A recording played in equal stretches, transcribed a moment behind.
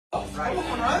Come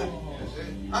on, right?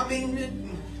 I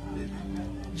mean,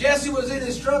 Jesse was in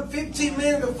his truck 15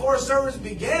 minutes before service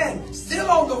began, still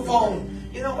on the phone.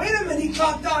 You know, wait a minute, he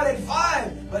clocked out at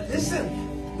 5. But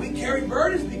listen, we carry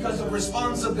burdens because of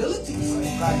responsibilities.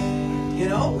 Right? You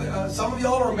know, some of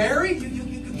y'all are married.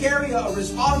 You carry a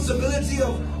responsibility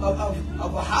of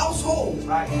a household.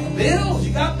 Right. Bills,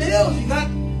 you got bills. You got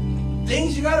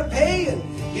things you got to pay. And,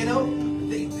 you know,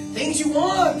 things you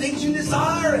want, things you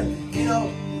desire. And, you know,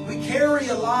 we carry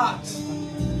a lot.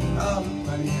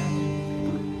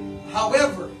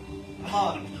 However, come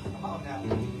on now.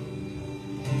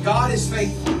 God is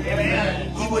faithful.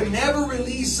 Amen. He would never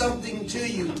release something to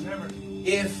you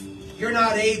if you're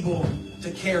not able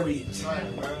to carry it.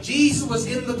 Right. Jesus was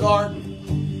in the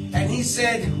garden and he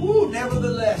said,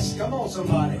 nevertheless, come on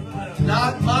somebody,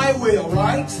 not my will,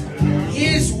 right?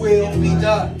 His will be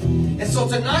done. And so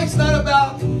tonight's not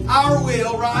about our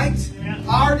will, right?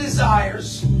 Our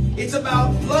desires. It's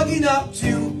about plugging up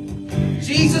to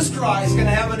Jesus Christ, can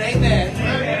I have an amen?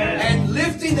 And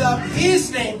lifting up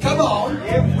His name. Come on.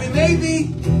 We may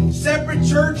be separate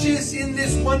churches in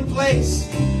this one place,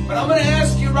 but I'm going to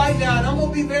ask you right now, and I'm going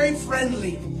to be very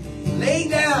friendly. Lay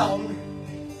down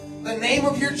the name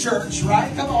of your church,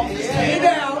 right? Come on. Just lay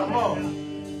down.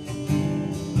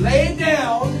 Lay it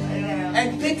down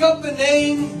and pick up the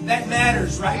name that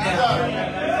matters right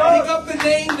now. Pick up the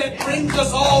name that brings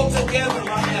us all together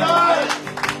right now.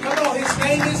 Come on, His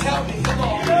name is helping. Come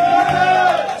on.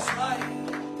 That's right.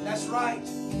 That's right.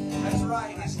 That's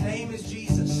right. His name is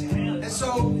Jesus. And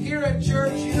so here at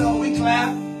church, you know, we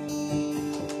clap.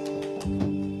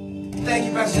 Thank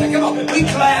you, Pastor Jack. Come on. We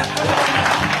clap.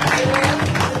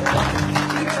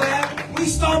 We clap. We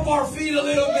stomp our feet a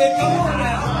little bit. Come on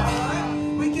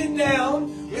now. We get down.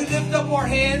 We lift up our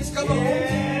hands. Come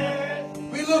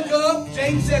on. We look up.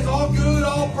 James says all good,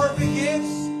 all perfect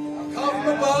gifts come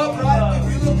from above, right? If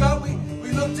we look up,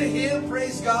 we look to Him,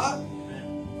 praise God.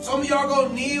 Some of y'all are going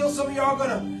to kneel, some of y'all are going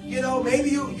to, you know,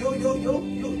 maybe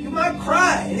you might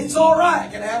cry, and it's all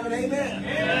right. Can I have an amen?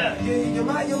 Yeah. You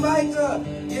might,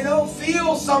 you know,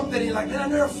 feel something. You're like, man, I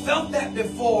never felt that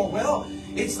before. Well,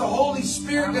 it's the Holy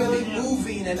Spirit going to be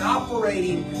moving and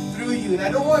operating through you. And I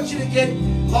don't want you to get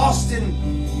lost in,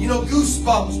 you know,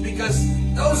 goosebumps, because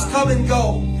those come and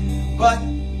go. But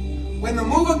when the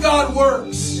move of God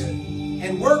works,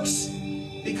 and works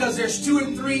because there's 2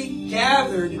 and 3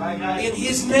 gathered in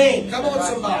His name. Come on,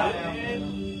 somebody.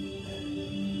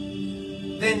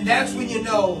 Then that's when you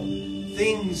know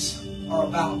things are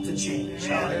about to change.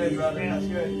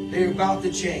 They're about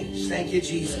to change. Thank you,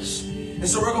 Jesus. And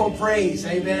so we're going to praise.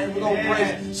 Amen. We're going to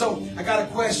praise. So I got a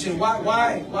question.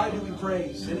 Why do we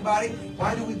praise? Anybody?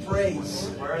 Why do we praise?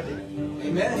 He's worthy.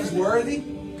 Amen. He's worthy.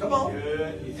 Come on.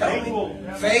 He's faithful.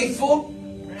 Faithful.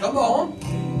 Come on.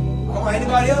 Come on,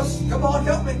 anybody else? Come on,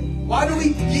 help me. Why do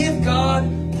we give God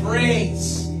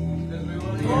praise?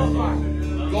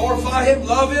 Glorify Him,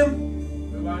 love Him.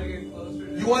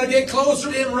 You want to get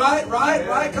closer to Him,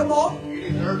 right? Come on. He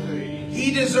deserves it.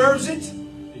 He deserves it.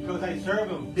 Because I serve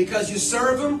Him. Because you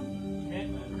serve Him.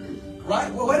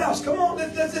 Right? Well, what else? Come on,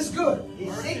 that's good.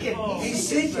 He's seeking. He's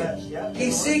seeking.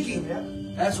 He's seeking.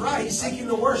 That's right. He's seeking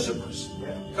the worshipers.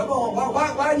 Come on.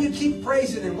 Why do you keep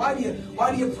praising Him? Why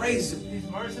do you praise Him?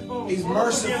 Merciful. He's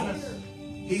merciful.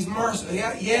 He's merciful.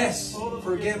 Yes.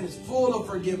 Forgiveness. Full of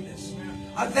forgiveness.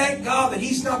 I thank God that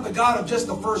He's not the God of just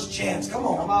the first chance. Come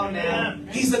on. Come on now.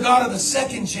 He's the God of the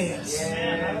second chance.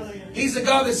 Yeah. He's the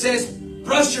God that says,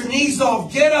 brush your knees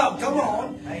off. Get up. Come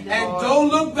on. And don't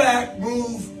look back.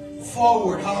 Move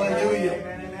forward.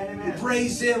 Hallelujah. We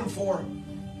praise Him for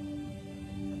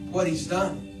what He's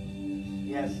done.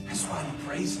 Yes. That's why we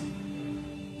praise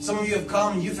Him. Some of you have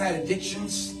come and you've had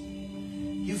addictions.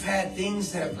 You've had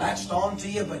things that have latched on to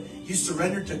you, but you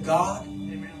surrendered to God.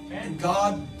 And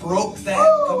God broke that.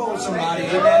 Come on, somebody.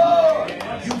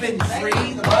 Amen. You've been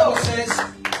free. The Bible says,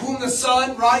 whom the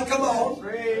Son, right? Come on.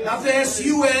 Not the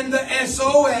S-U-N, the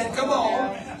S-O-N. Come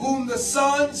on. Whom the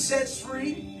Son sets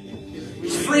free.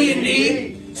 He's free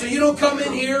indeed. So you don't come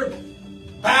in here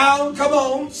bound, come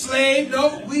on, slave.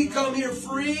 No, we come here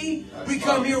free. We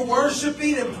come here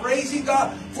worshiping and praising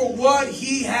God for what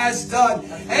He has done.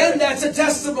 And that's a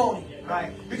testimony.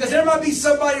 Right. Because there might be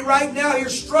somebody right now here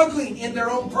struggling in their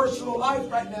own personal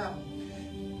life right now.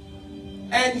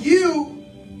 And you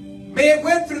may have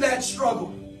went through that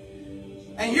struggle.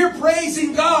 And you're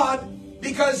praising God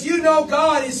because you know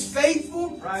God is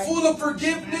faithful, full of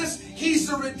forgiveness. He's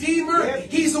the Redeemer.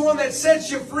 He's the one that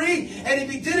sets you free. And if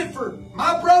He did it for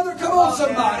my brother, come on,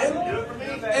 somebody.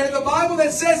 And in the Bible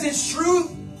that says it's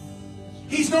truth,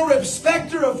 He's no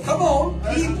respecter of, come on,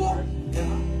 people.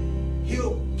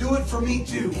 He'll do do it for me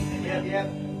too. Yep, yep.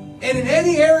 And in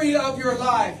any area of your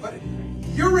life, but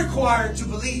you're required to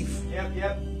believe. Yep,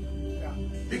 yep.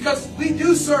 Because we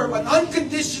do serve an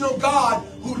unconditional God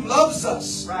who loves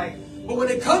us. Right. But when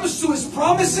it comes to His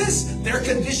promises, they're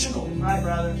conditional. Right,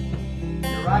 brother.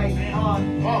 You're right. Come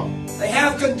on. Come on. They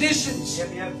have conditions.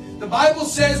 Yep, yep. The Bible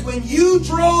says when you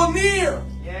draw near,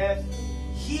 Yes.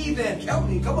 He then, help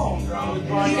me, come on.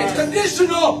 Yes. It's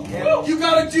conditional. Yes. You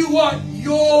got to do what?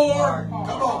 Your,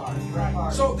 come on.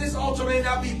 Right. So this altar may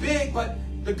not be big, but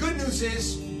the good news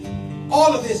is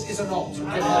all of this is an altar.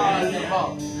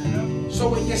 So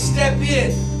when you step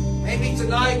in, maybe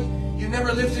tonight you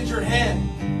never lifted your hand.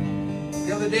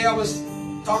 The other day I was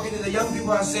talking to the young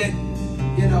people. I said,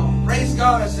 you know, praise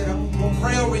God. I said, we'll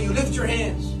pray over you. Lift your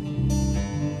hands.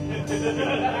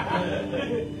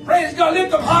 Praise God.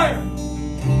 Lift them higher.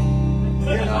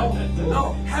 You know,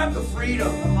 no, have the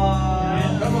freedom.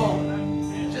 Come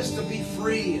on. Just to be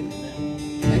free and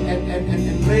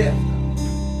live.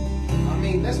 I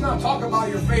mean, let's not talk about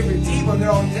your favorite team when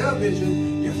they're on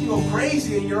television. You can go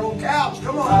crazy in your own couch.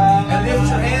 Come on. And lift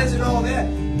your hands and all that.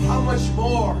 How much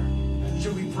more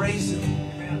should we praise Him?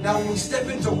 Now, when we step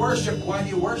into worship, why do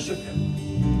you worship Him?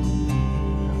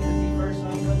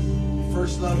 He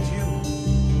first loved you.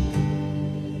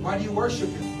 Why do you worship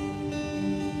Him?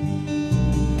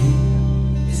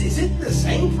 Is it the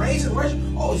same praise and worship?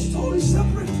 Oh, it's totally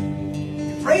separate.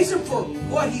 You praise Him for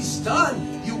what He's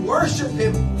done. You worship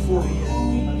Him for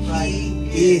who He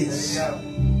is.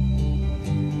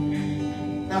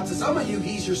 Now, to some of you,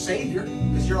 He's your Savior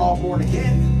because you're all born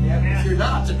again. If you're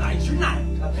not tonight, you're not.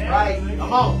 That's right.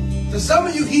 Come on. To some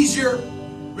of you, He's your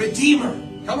Redeemer.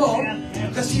 Come on.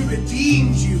 Because He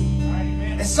redeems you.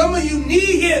 And some of you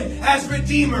need Him as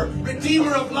Redeemer.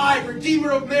 Redeemer of life,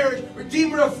 Redeemer of marriage,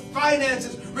 Redeemer of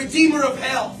finances, Redeemer of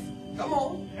health. Come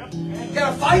on. You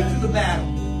got to fight through the battle.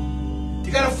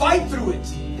 You got to fight through it.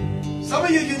 Some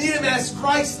of you need Him as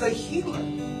Christ the healer.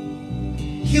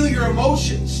 Heal your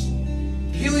emotions.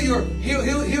 Heal your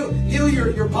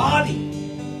body.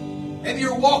 Maybe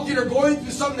you're walking or going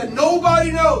through something that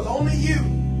nobody knows, only you.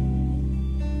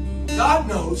 God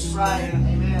knows. Right.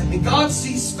 Amen. And God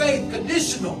sees faith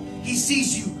conditional. He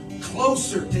sees you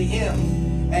closer to Him.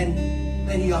 And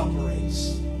then He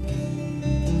operates.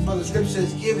 So the scripture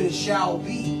says, give and it shall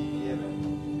be.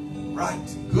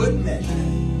 Right. Good measure.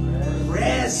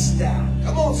 Press down.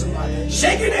 Come on, somebody.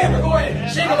 Shake your neighbor. Go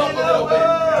ahead. Shake them up a little bit.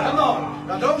 Come on.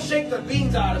 Now don't shake the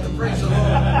beans out of the praise the Lord.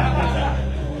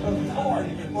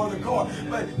 Or the cord.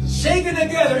 But shake it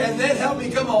together and then help me.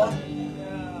 Come on.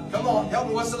 Come on. Help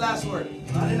me. What's the last word?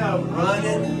 Running over.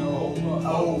 Running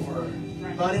over.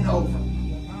 Running over.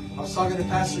 I was talking to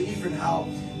Pastor Efren how,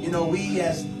 you know, we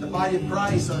as the body of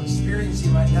Christ are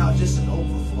experiencing right now just an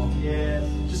overflow. Yes.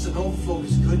 Just an overflow of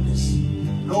His goodness.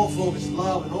 An overflow of His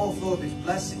love. An overflow of His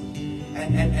blessing.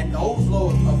 And an overflow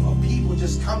of people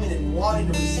just coming and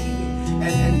wanting to receive Him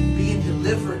and being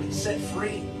delivered and set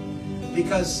free.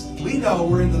 Because we know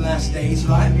we're in the last days,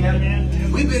 right?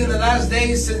 We've been in the last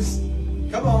days since,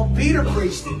 come on, Peter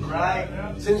preached it. Right.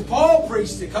 Since Paul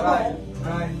preached it. Come on.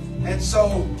 Right. And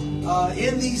so,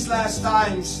 in these last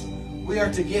times, we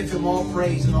are to give Him all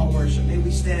praise and all worship. May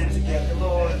we stand together.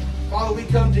 Lord. Father, we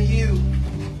come to You,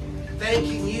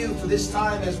 thanking You for this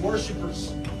time as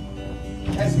worshipers,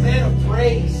 as men of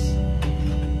praise,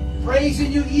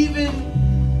 praising You even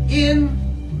in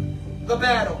the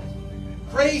battle.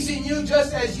 Praising You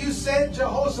just as You sent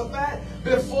Jehoshaphat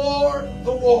before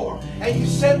the war. And You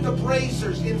sent the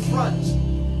praisers in front.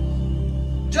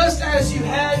 Just as You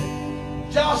had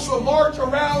Joshua march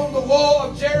around the wall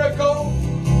of Jericho.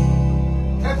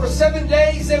 And for 7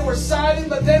 days they were silent.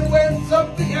 But then when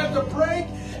something had to break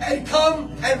and come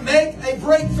and make a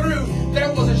breakthrough, there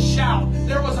was a shout.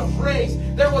 There was a praise.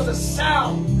 There was a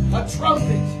sound. A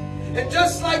trumpet. And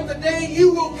just like the day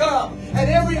You will come, and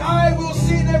every eye will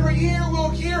see, and every ear will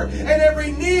hear, and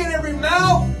every knee and every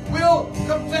mouth will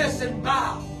confess and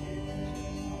bow.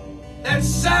 That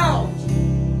sound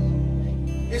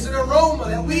is an aroma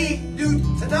that we do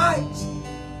tonight.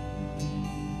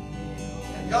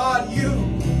 And God, You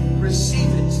receive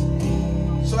it.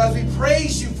 So as we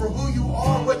praise You for who You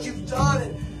are, what You've done,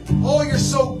 and oh, You're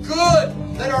so good,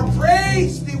 let our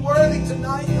praise be worthy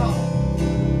tonight, God.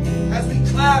 As we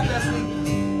clap, as we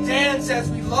dance, as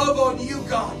we love on You,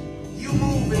 God, You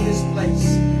move in this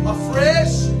place,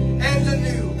 afresh and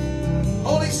anew.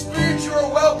 Holy Spirit, You are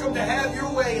welcome to have Your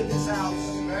way in this house.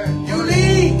 You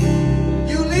lead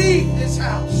this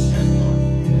house.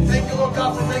 Thank You, Lord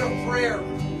God, for men of prayer,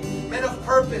 men of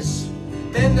purpose,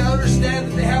 men that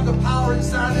understand that they have the power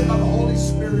inside them by the Holy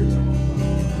Spirit.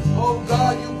 Oh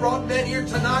God, You brought men here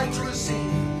tonight to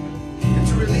receive.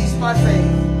 by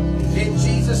faith. In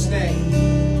Jesus'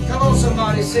 name. Come on,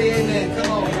 somebody, say amen.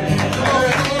 Come on. Come on,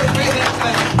 let the Lord pay that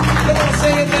thing. Come on,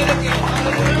 say amen again.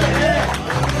 Hallelujah.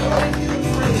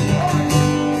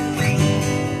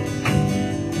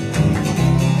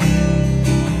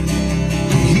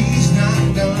 He's not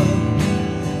done,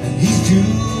 and he's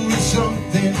doing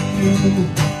something new.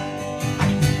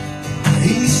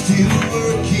 He's still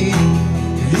working,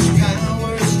 and his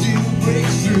power still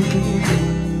breaks through.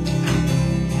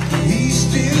 He's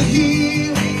still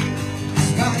healing,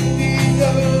 he's binding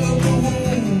up the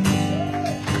wound.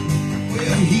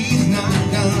 Well, he's not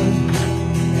done,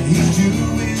 and he's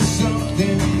doing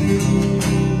something new.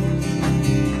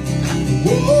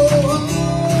 Whoa.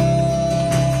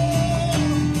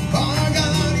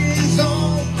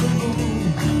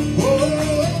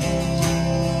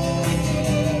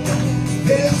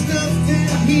 There's nothing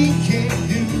he can't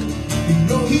do. You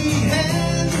know he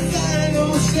has the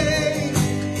final say.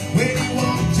 When he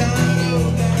walked out of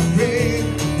that grave,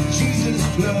 Jesus'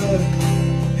 blood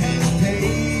has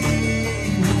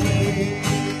paid the way.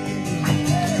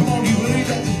 Come on, you believe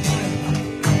that this time?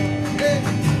 Yeah.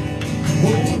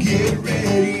 Oh, get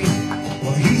ready.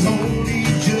 Well, he's only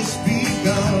just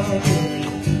begun.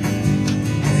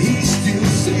 He's still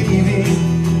saving,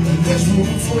 and there's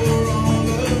room for all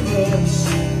of us.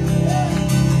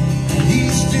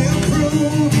 He's still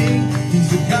proving he's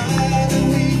the guy that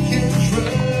we can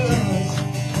trust.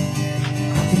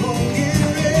 Come on, get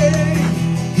ready.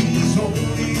 He's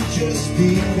only just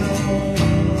begun.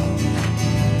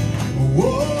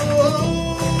 Whoa,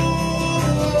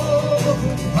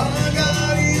 our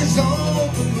God is on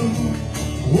the move.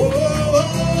 Whoa,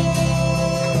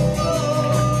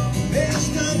 there's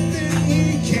nothing he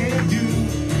can't do.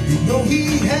 You know he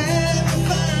had the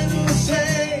final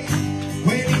say.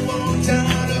 When he walked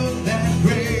out of that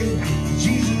grave,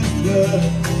 Jesus' blood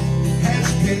has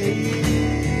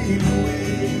paid the way.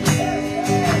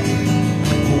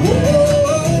 Whoa,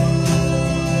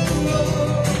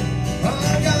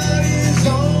 our God is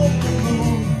on the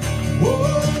move. Whoa,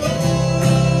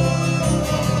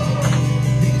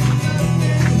 there's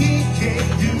nothing he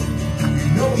can't do. You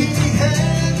know he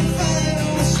had the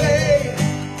final say.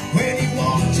 When he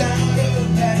walked out of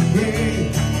that grave,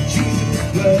 Jesus'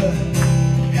 blood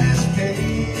has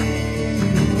paid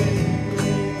the way.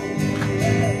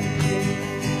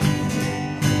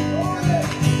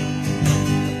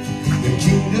 The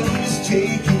kingdom is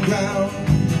taking ground.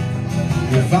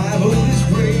 Revival is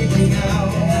breaking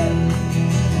out.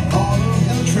 All of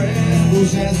hell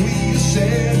trembles as we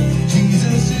ascend.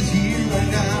 Jesus is here right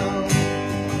now.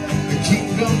 The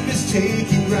kingdom is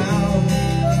taking ground.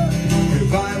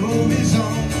 Revival is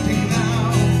on the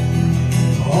now.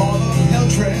 All of hell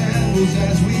trembles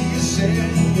as we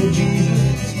ascend. Oh, Jesus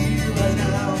is here right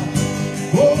now.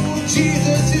 Oh,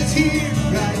 Jesus is here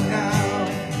right now.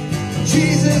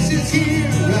 Jesus is here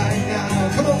right now.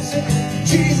 Come on, sing it.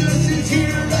 Jesus is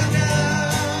here right now.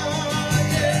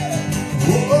 Yeah.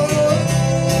 Whoa,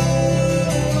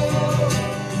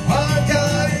 our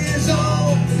God is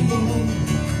on the move.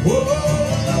 Whoa.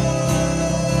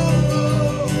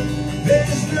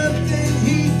 There's nothing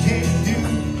he can't do.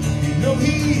 You know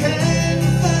he had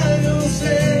the final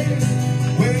say.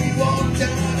 When he walked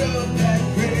out of that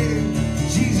grave,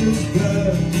 Jesus'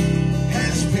 blood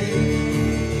has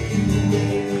paid the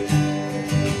way.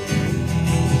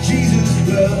 Jesus'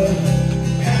 blood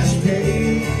has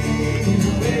paid the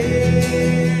way.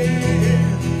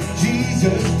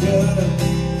 Jesus' blood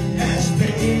has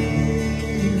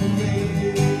paid the way.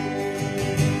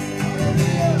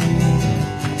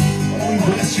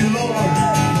 Bless you, Lord.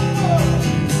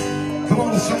 Come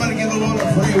on, somebody give the Lord a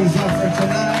praise offering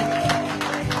tonight.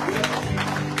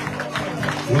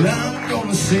 Well, I'm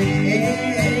gonna sing,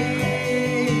 yeah.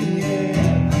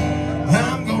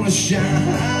 I'm gonna shout,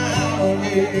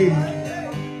 yeah.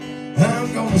 I'm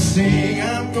gonna sing,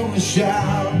 I'm gonna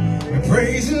shout and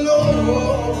praise the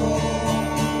Lord.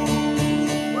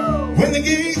 When the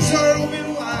gates are open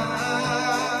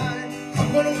wide, I'm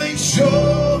gonna make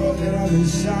sure that I'm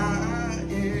inside.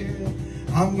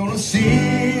 I'm gonna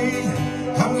sing,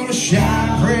 I'm gonna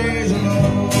shout, praise the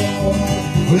Lord.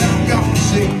 Well, I'm gonna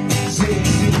sing, sing,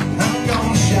 sing. I'm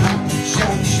gonna shout,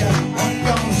 shout, shout. I'm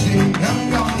gonna sing, I'm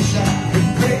gonna shout, and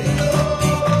praise the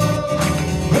Lord.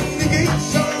 When the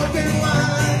gates are open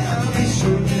wide, I'll be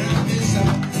sure that I'm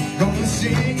inside. Gonna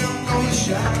sing, I'm gonna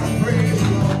shout, praise the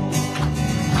Lord.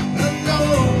 I'm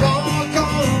gonna walk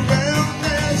all around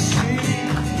that city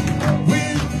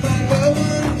with my loved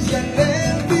ones that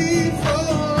left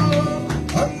before.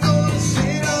 I'm gonna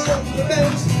sit on the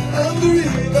banks of the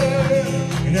river,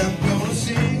 and I'm gonna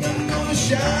sing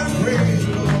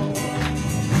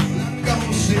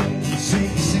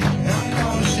sing, sing. I'm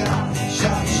gonna shout,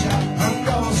 shout, shout. I'm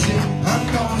gonna sing, I'm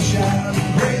gonna shout.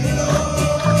 Praise the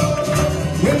Lord.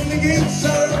 When the gifts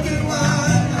are open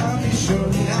wide, I'll be sure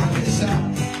that I'll be sound.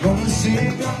 Gonna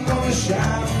sing, I'm gonna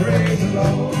shout. Praise the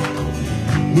Lord.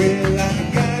 Well, I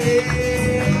got it.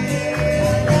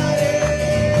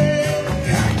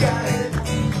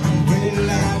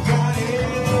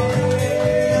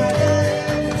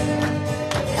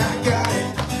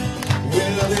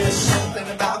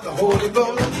 Holy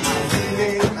Ghost, I feel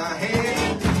it in my head,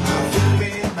 I feel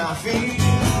it in my feet,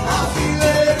 I feel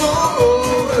it all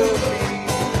over me.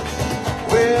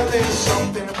 Well, there's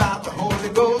something about the Holy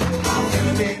Ghost, I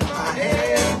feel it in my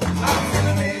head, I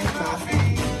feel it in my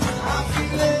feet, I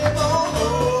feel it all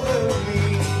over me.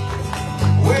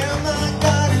 Well, my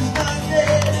God is not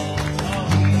dead,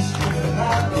 He's still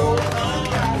alive. Oh, my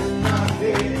God is not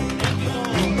dead,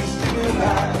 He's still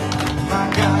alive. My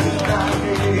God is not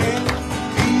dead.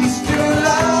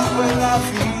 Well, I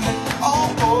feel it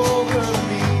all over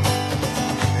me.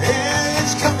 And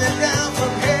it's coming down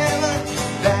from heaven.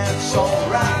 That's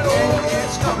alright. Oh,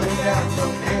 it's coming down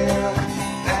from heaven.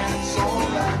 That's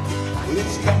alright.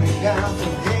 It's coming down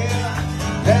from heaven.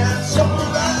 That's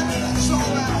alright. That's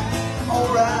alright.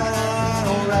 Alright,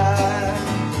 alright.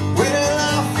 Well,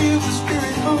 I feel the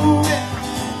Spirit moving.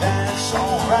 That's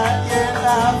alright. Yeah,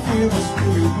 I feel the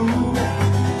Spirit moving.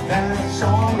 That's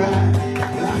alright.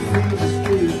 Well, I feel the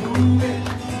Spirit moving.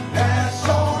 That's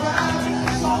alright.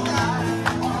 That's alright.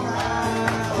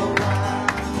 Alright,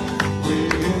 alright.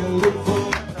 Well, look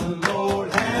what the Lord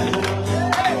has done.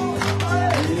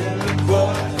 Yeah, look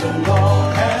what the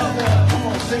Lord has done. Come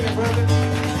on, sing it, brother.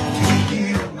 He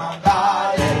healed my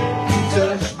body. He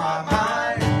touched my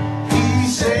mind. He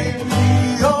saved me,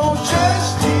 oh,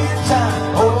 just in time.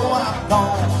 Oh, I'm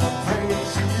gonna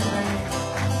praise His name.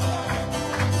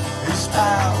 His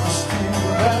power still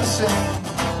the same.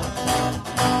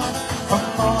 Come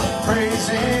on, praise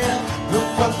Him. Look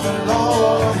what the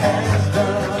Lord has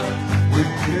done.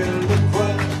 Well, look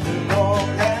what the Lord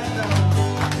has done.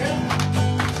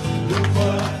 Look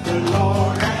what the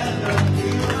Lord has done.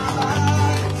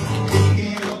 He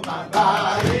healed my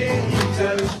body. He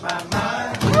touched my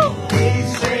mind. He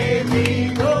saved me,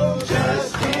 oh,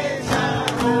 just in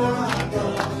time. Oh, I'm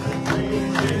gonna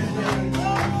praise His name.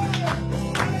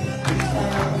 His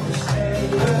power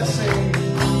still the same.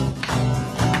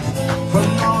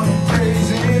 Come on and praise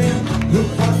Him. Look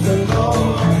what the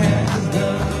Lord has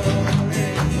done.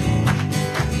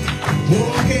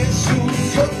 Oh, Jesús,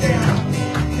 yo te amo.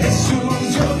 Jesús,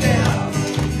 yo te amo.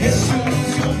 Jesús,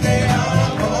 yo te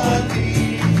amo a ti.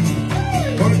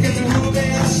 Porque tú me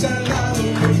has salvado.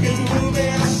 Porque tú me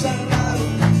has salvado.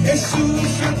 Jesús,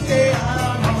 yo te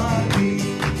amo a ti.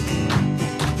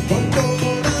 Con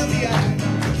toda mi alma.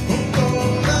 Con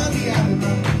toda mi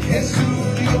alma.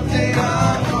 Jesús, yo te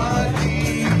amo a ti.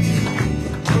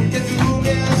 Porque tú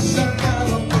me has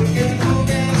salvado, porque tú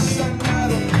me has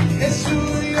salvado,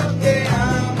 Jesús, yo te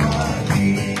amo a ti.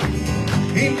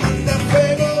 Y manda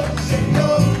fuego,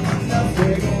 Señor,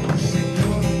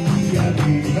 y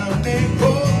avívame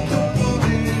con tu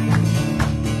poder.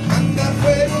 Manda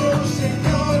fuego,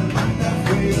 Señor,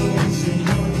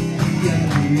 y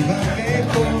avívame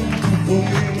con tu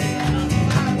poder.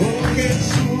 Oh,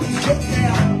 Jesús, yo te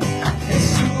amo,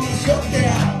 Jesús, yo te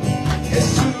amo,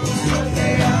 Jesús, yo te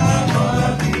amo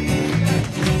a ti.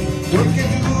 Porque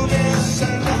tú me has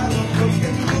salvado, porque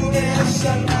tú me has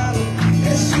salvado,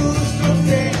 Jesús, yo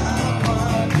te amo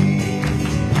a ti.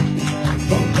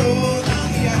 Con toda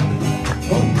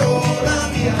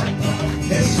mi alma,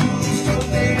 Jesús, yo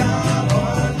te amo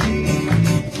a ti.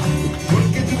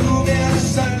 Porque tú me has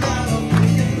salvado,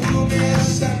 porque tú me has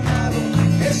salvado,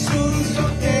 Jesús, yo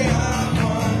te amo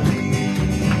a ti.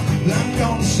 I'm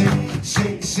gonna sing,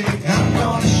 sing, sing. I'm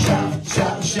gonna shout,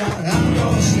 shout, shout. I'm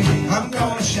gonna sing, I'm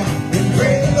gonna shout. And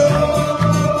praise the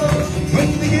Lord. When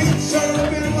the gates are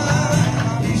open wide,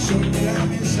 I'll be sure that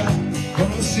I'm inside.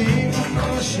 Gonna sing, I'm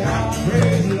gonna shout.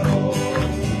 Praise the Lord.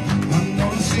 I'm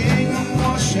gonna sing, I'm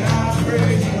gonna shout.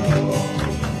 Praise the Lord.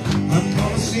 I'm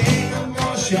gonna sing, I'm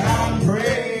gonna shout.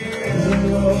 Praise the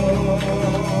Lord.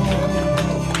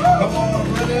 Come on,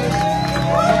 brothers.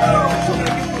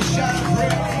 Somebody give him a shout.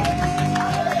 Praise.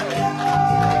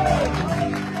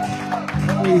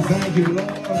 We thank you,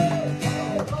 Lord.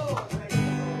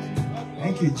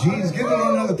 Thank you, Jesus. Give the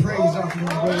Lord another praise offering,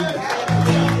 brother.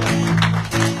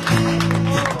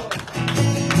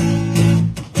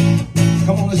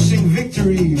 Come on, let's sing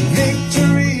victory.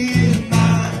 Victory is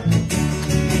mine.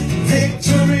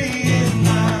 Victory is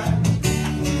mine.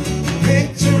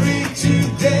 Victory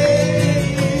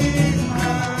today is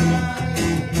mine.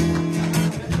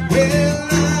 Well,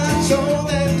 I told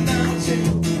that mountain,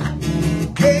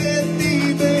 get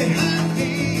thee behind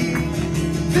me.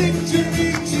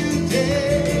 Victory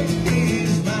today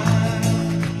is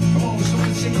mine. Come on,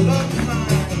 someone sing, love is mine.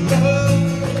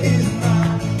 Love is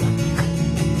mine.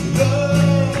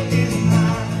 Love is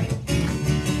mine.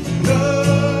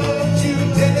 Love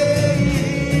today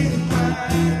is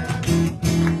mine.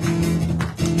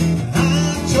 I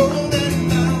told that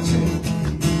mountain,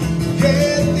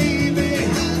 get thee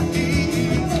behind me.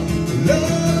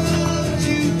 Love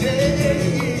today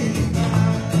is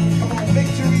mine. Come on,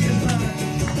 victory is mine.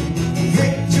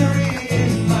 Victory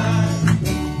is mine.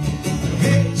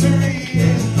 Victory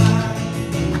is mine.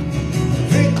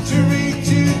 Victory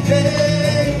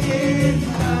today is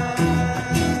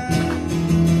mine.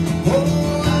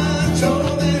 Oh, I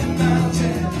told that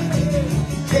mountain,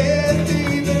 get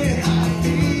thee behind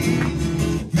me.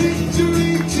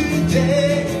 Victory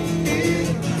today is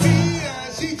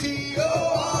V-I-C-T-O-R-Y.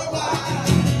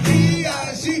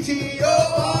 V-I-C-T-O-R-Y.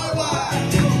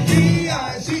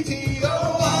 V-I-C-T-O-R-Y.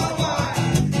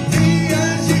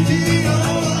 V-I-C-T-O-R-Y.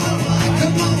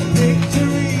 Come on,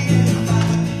 victory is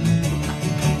mine.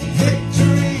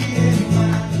 Victory is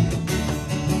mine.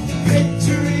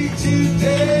 Victory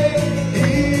today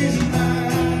is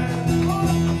mine.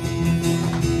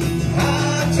 I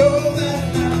told that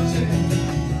mountain,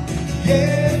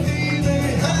 get thee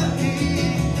behind me.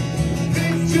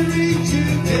 Victory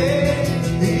today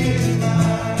is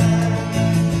mine.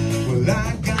 Well, I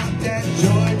got that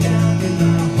joy down in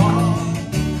my heart.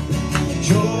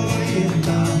 Joy in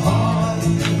my heart.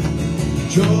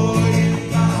 Joy in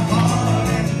my heart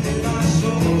and in my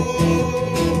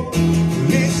soul.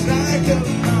 It's like a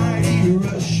mighty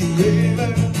rushing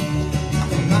river.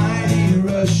 A mighty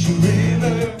rushing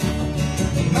river.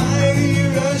 A mighty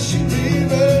rushing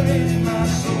river in my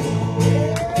soul.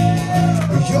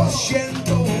 Yo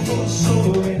siento gozo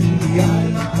en mi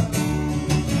alma.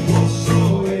 Gozo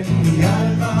en mi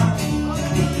alma.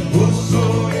 Gozo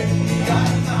en mi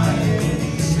alma en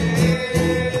mi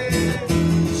ser.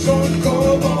 Son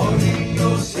como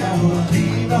ríos de agua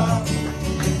viva.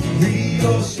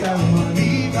 Ríos de agua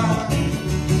viva.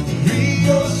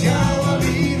 Ríos de agua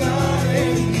viva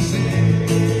en mi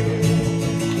ser.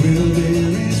 Well,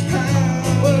 there is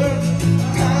power,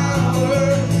 power,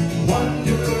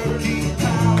 wonder-working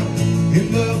power in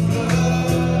the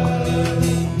blood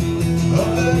of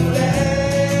the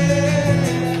Lamb.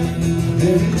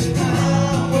 There is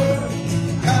power,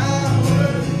 power,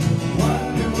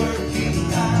 wonder-working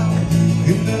power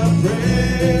in the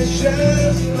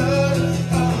precious blood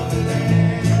of the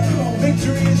Lamb. Come on,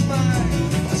 victory is mine.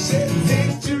 I said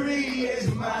victory is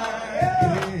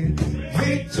mine.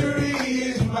 Victory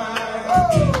is mine.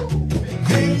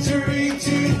 Victory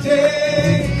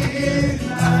today is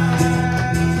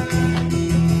mine.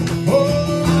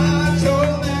 Oh, I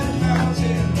told that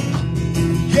mountain,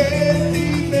 get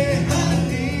thee behind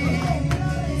me.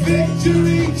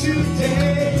 Victory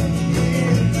today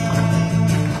is mine.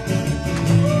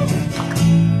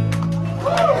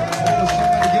 Oh,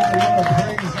 somebody give the Lord a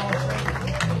praise offering.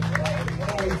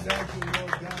 Oh, we thank you,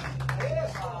 Lord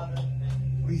God.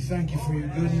 We thank you for your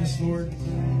goodness, Lord.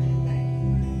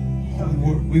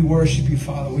 We worship you,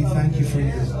 Father. We thank you for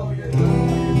your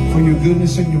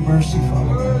goodness and your mercy,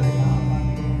 Father God.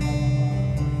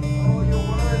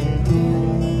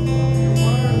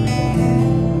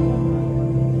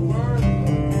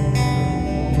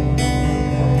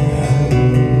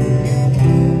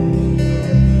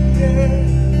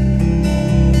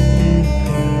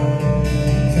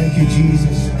 Thank you,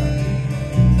 Jesus.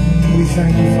 We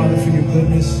thank you, Father, for your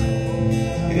goodness.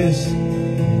 Yes.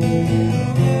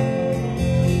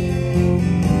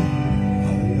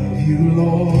 You,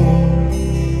 Lord,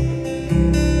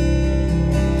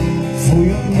 for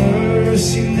your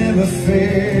mercy never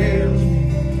fails me.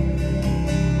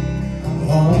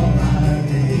 All my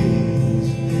days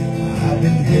I've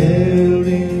been held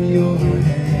in your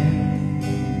hand.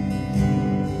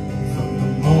 From the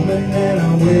moment that I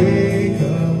wake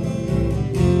up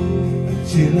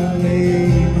until I lay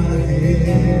my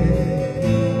head,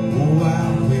 oh, I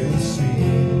will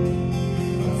sing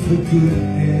of the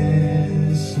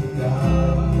goodness of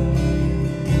God.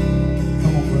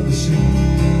 Come on, brother, sing.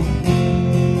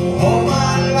 All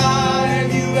my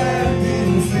life you have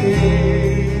been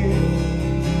faithful.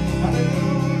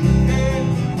 Hallelujah.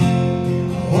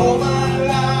 All my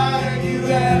life you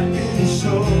have been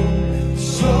so,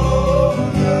 so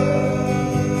good.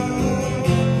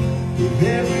 With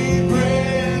every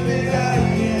breath that I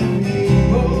am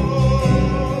able,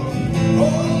 oh,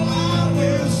 I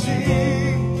will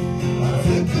sing of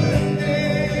the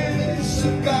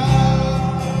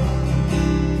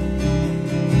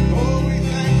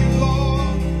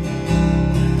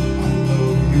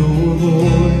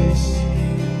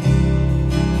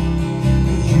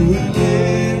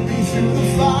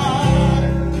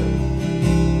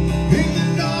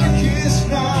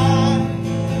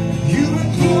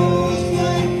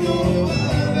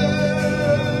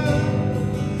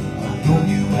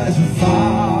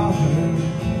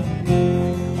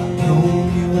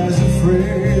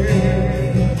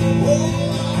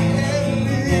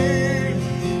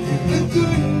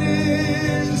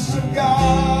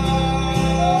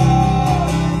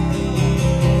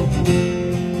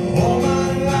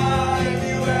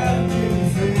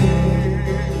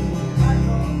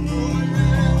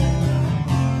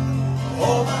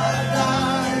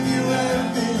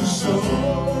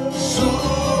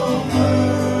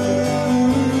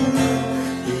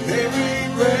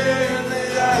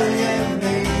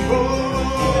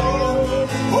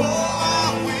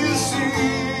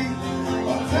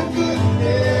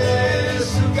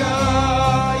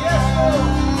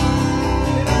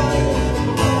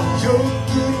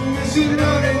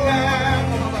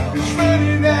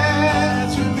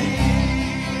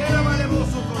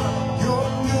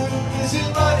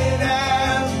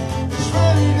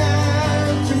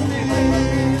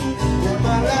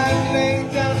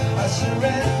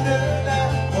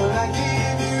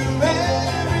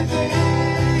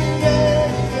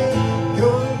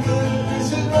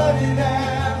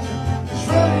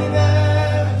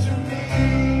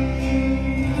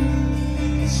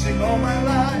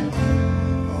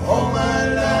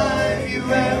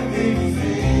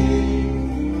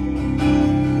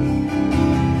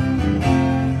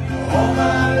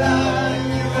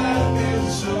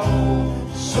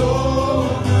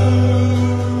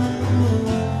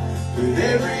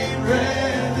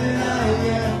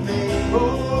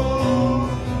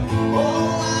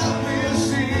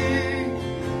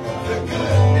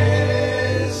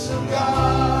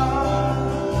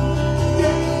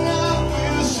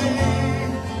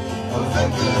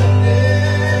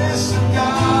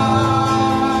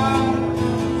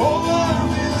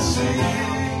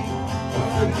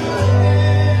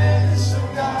goodness of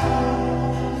God.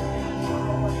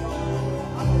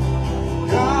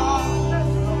 God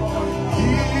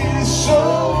is so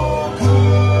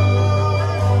good.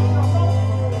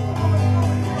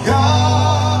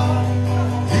 God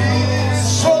is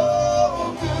so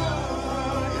good.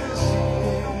 Yes,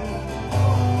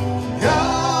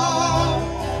 God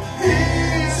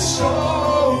is so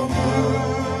good.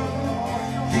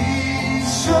 He's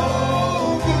so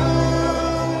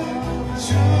good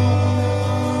to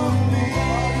me.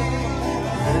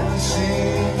 And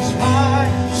sings my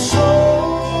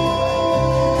soul,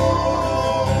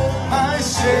 my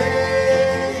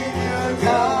Savior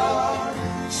God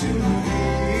to thee.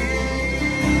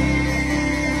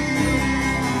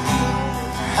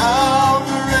 How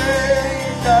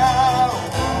great thou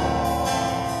art.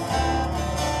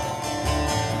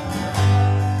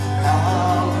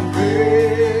 How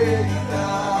great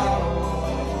thou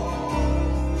art.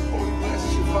 Oh, we bless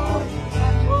you, Father.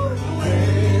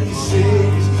 When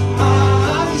sings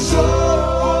my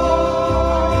soul,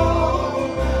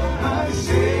 my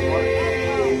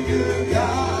Savior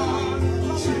God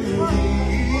to thee.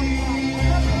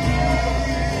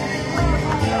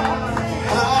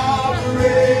 How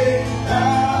great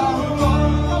thou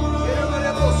art.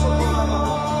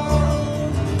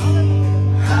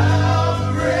 How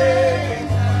great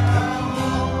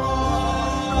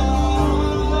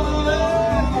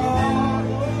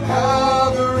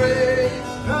how great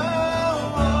thou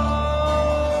art.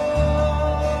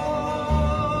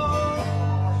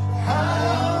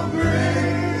 How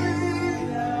great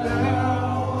thou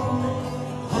art.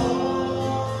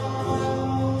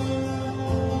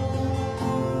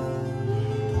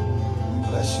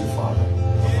 Bless you, Father.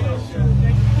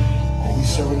 Oh, we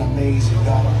serve an amazing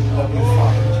God. We love you,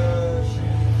 Father.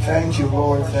 Thank you,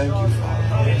 Lord. Thank you, Father.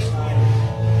 Yes, Lord.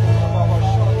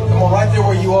 Come on, right there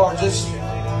where you are, just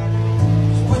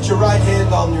put your right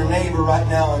hand on your neighbor right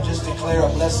now and just declare a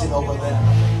blessing over them.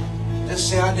 Just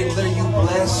say, I declare you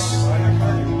blessed.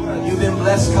 You've been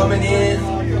blessed coming in.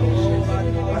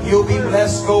 You'll be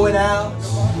blessed going out.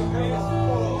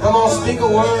 Come on, speak a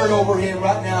word over him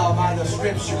right now by the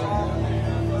scripture.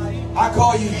 I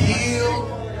call you healed,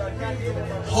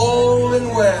 whole, and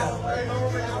well.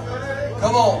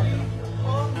 Come on.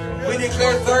 We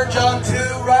declare 3 John 2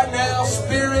 right now.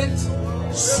 Spirit,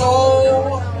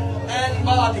 soul, and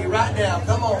body right now.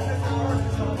 Come on.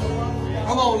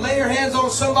 Come on. Lay your hands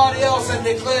on somebody else and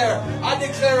declare. I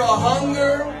declare a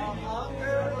hunger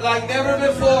like never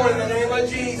before in the name of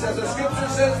Jesus. The scripture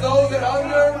says those that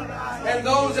hunger and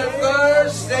those that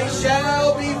thirst, they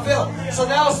shall be filled. So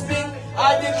now speak.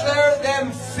 I declare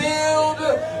them filled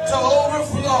to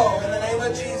overflow in the name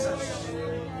of Jesus.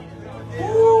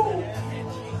 Woo.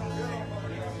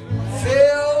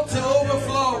 Filled to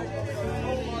overflow.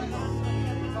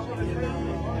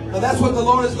 Now that's what the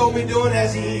Lord is going to be doing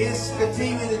as He is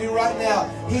continuing to do right now.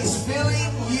 He's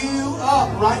filling you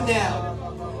up right now.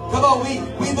 Come on,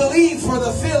 we believe for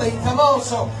the filling. Come on,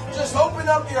 so just open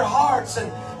up your hearts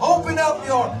and open up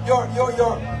your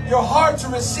heart to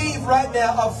receive right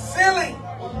now a filling.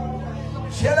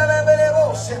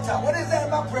 What is that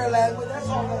in my prayer language? That's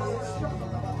all that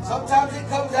is. Sometimes it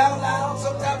comes out loud.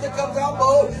 Sometimes it comes out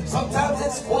bold. Sometimes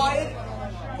it's quiet.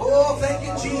 Oh, thank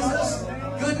you, Jesus.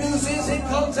 Good news is it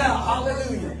comes out.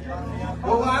 Hallelujah.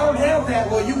 Well, I don't have that.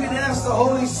 Well, you can ask the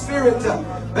Holy Spirit to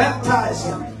baptize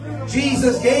him.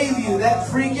 Jesus gave you that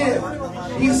free gift.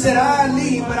 He said, I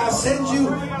leave, but I send you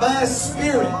my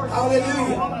Spirit.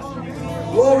 Hallelujah.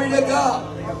 Glory to God.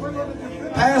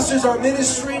 Pastors are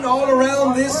ministering all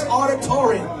around this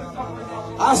auditorium.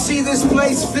 I see this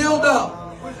place filled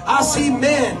up. I see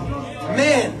men.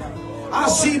 I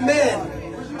see men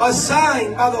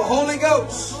assigned by the Holy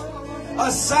Ghost.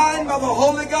 Assigned by the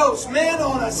Holy Ghost. Men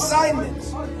on assignment.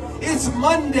 It's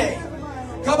Monday.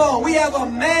 Come on, we have a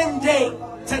mandate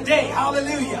today.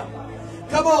 Hallelujah.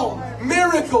 Come on,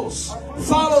 miracles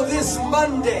follow this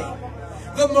Monday.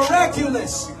 The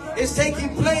miraculous is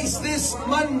taking place this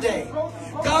Monday.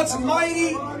 God's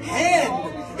mighty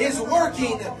hand is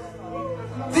working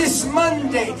this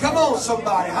Monday. Come on,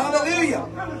 somebody. Hallelujah.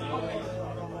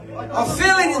 A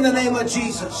filling in the name of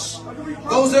Jesus.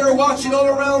 Those that are watching all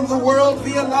around the world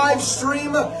via live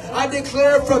stream, I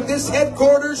declare from this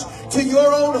headquarters to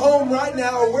your own home right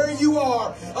now, or where you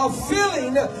are, a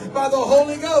filling by the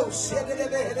Holy Ghost.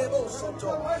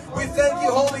 We thank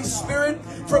you, Holy Spirit,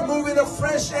 for moving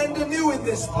afresh and anew in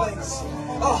this place.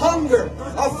 A hunger,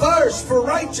 a thirst for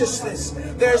righteousness.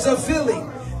 There's a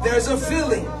filling. There's a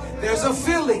filling. There's a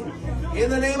filling in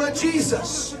the name of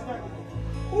Jesus.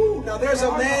 Ooh, now there's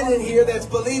a man in here that's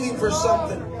believing for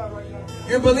something.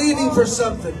 You're believing for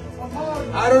something.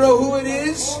 I don't know who it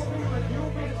is.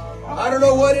 I don't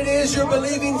know what it is you're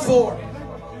believing for.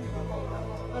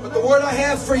 But the word I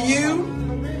have for you,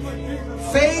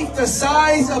 faith the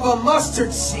size of a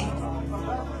mustard seed.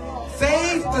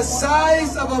 Faith the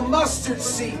size of a mustard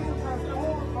seed.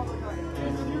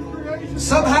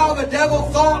 Somehow the devil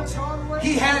thought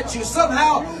he had you.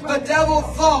 Somehow the devil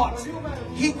thought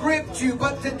he gripped you.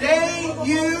 But today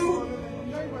you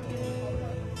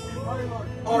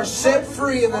are set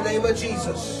free in the name of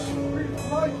Jesus.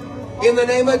 In the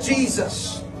name of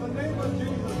Jesus.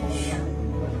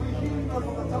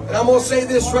 And I'm going to say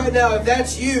this right now. If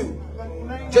that's you,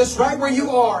 just right where you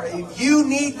are, if you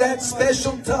need that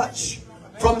special touch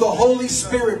from the Holy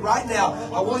Spirit right now,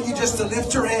 I want you just to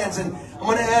lift your hands. And I'm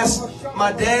going to ask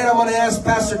my dad, I'm going to ask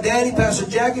Pastor Danny, Pastor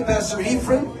Jackie, Pastor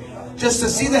Efren, just to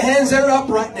see the hands that are up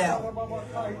right now.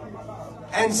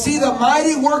 And see the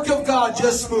mighty work of God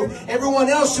just move. Everyone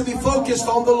else should be focused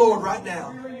on the Lord right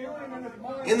now.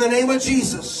 In the name of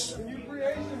Jesus.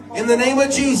 In the name of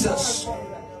Jesus.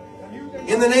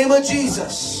 In the name of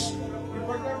Jesus.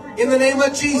 In the name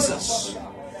of Jesus.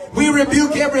 We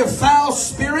rebuke every foul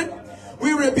spirit.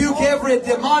 We rebuke every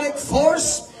demonic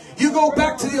force. You go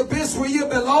back to the abyss where you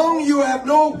belong. You have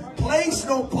no place,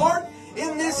 no part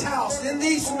in this house, in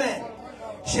these men.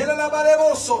 We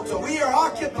are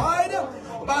occupied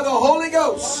by the Holy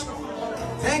Ghost.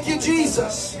 Thank you,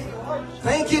 Jesus.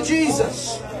 Thank you,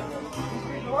 Jesus.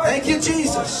 Thank you,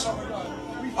 Jesus.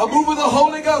 A move of the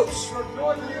Holy Ghost.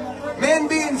 Men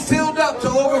being filled up to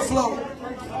overflow.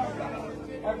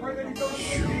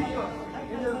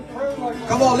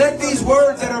 Come on, let these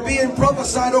words that are being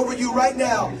prophesied over you right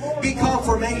now be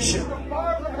confirmation.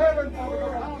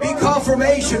 Be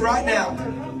confirmation right now.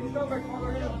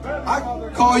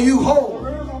 I call you whole.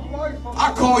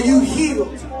 I call you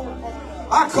healed.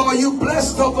 I call you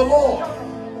blessed of the Lord.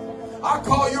 I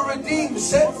call you redeemed,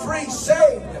 set free,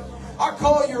 saved. I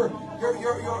call your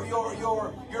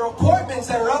appointments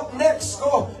that are up next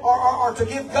are to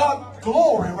give God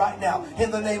glory right now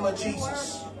in the name of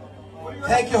Jesus.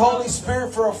 Thank you, Holy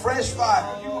Spirit, for a fresh fire.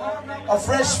 A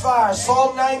fresh fire.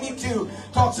 Psalm 92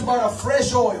 talks about a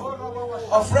fresh oil.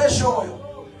 A fresh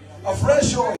oil. A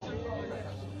fresh oil.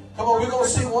 Come on, we're going to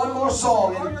sing one more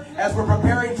song as we're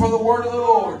preparing for the word of the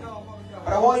Lord.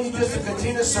 But I want you just to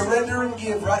continue to surrender and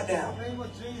give right now.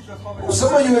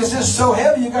 Some of you is just so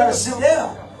heavy you got to sit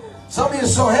down. Some of you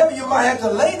is so heavy you might have to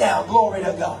lay down. Glory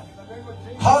to God.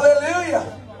 Hallelujah.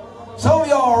 Some of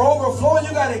y'all are overflowing.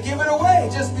 You got to give it away.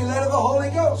 Just be led of the Holy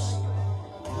Ghost.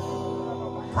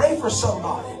 Pray for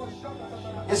somebody.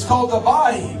 It's called the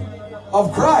body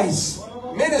of Christ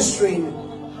ministering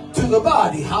to the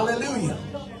body. Hallelujah.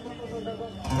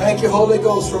 Thank you, Holy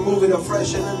Ghost, for moving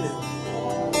afresh and anew.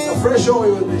 A fresh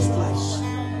oil in this place.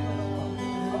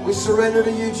 We surrender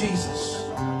to you, Jesus.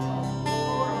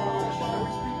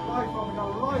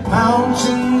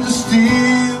 Mountains are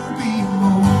still being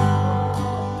moved.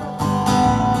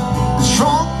 The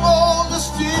strongholds are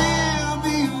still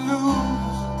being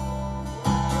loosed.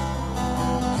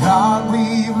 God,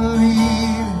 we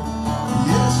believe.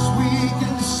 Yes, we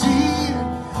can see it.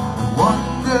 The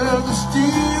wonders are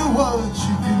still what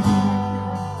you do.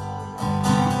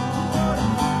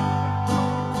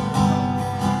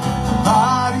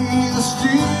 Bodies are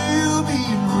still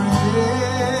being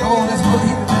raised. Oh, let's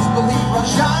believe it. Let's believe right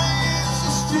now. Giants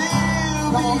are still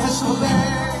being slain.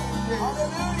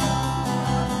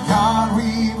 God, we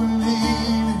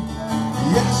believe it.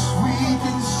 Yes, we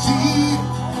can see it.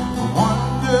 The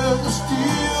wonders are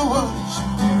still what you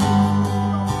do.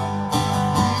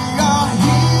 We are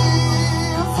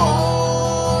here for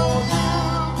you.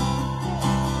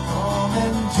 Come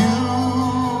and do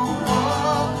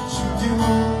what you do.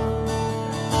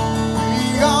 We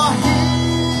are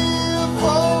here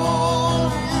for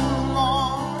you,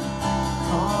 Lord.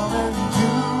 Come and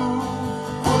do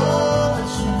what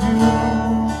you do.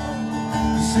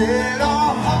 Set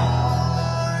our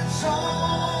hearts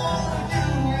on you,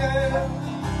 yeah.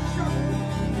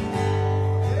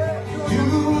 Do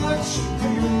what you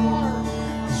do,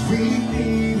 'cause we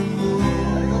need a move.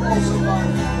 Come on,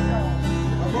 somebody.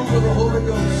 A move of the Holy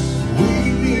Ghost. We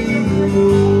need a Move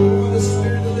move. of the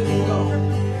Spirit of the living God.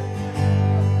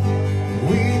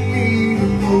 We need a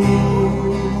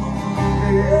move.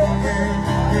 Yeah.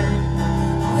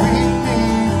 We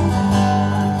need a move.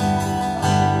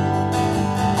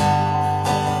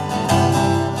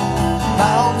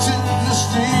 Mountains are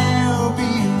still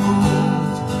being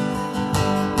moved.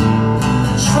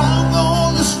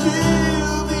 Strongholds are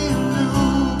still being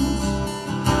loosed.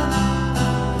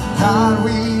 God,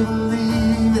 we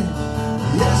believe it.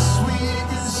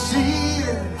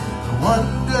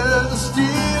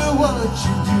 what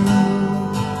you do.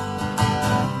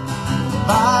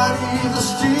 Bodies are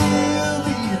still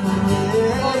being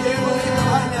raised. Oh, you believe it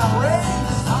right now.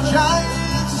 Raised.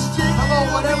 Giants are still Come on,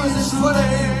 whatever's in front of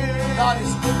you, God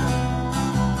is good.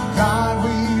 God,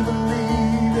 we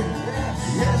believe it.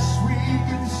 Yes, we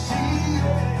can see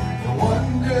it. The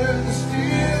wonders are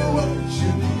still what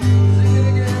you do. Sing it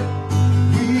again.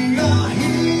 We are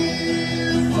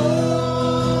here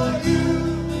for you.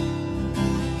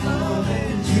 Come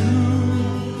and do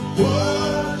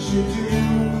what you do.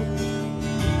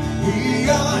 We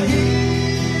are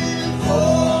here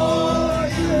for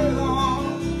you,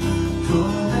 Lord.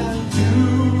 Come and do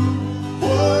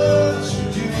what you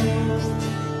do.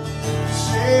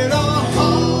 Set our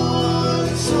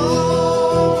hearts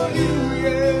on you,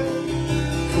 yeah.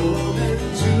 Come and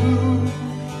do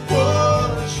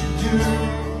what you do.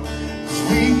 'Cause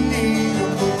we need a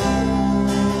move.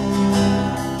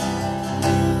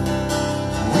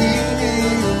 We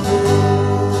need a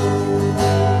move.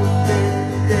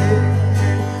 Yeah, yeah,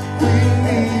 yeah. We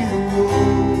need a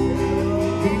move.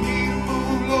 We need a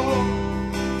move, Lord.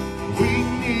 We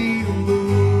need a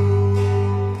move.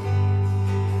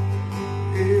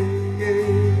 Yeah,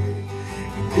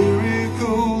 yeah.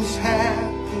 Miracles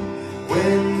happen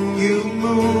when you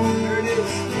move.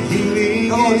 Healing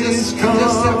Come on, is just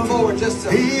step forward. Just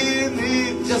a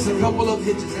Healing, couple of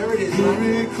hitches. There it is, right?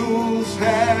 miracles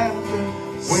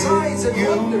happen Signs when and you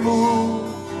wonders. move.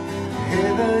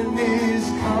 Heaven is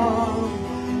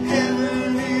coming.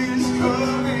 Heaven is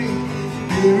coming.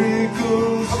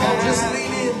 Miracles Come on, just happen.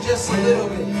 lean in just a little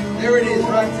bit. There it is,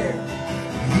 right there.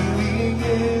 Healing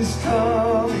is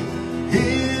coming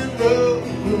in the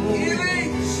room.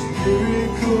 Healings.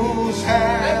 Miracles Let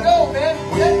happen go, man.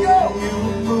 Let go. when you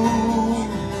move.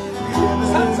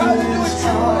 Stop trying to do it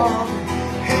your way.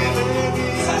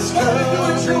 Stop trying to do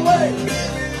it your way.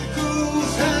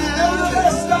 Miracles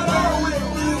Nevertheless, not our will.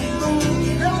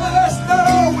 Nevertheless, not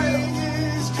our will.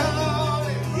 is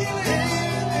coming Healing.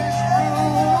 in this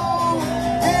room.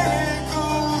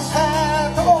 Miracles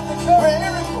happen. Come on, declare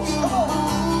miracles. Come on.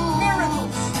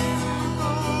 Miracles.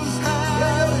 Miracles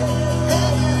happen.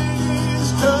 Heaven is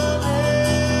coming.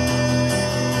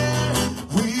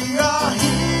 We are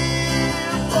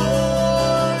here for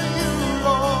you,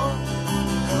 Lord.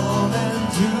 Come and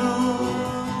do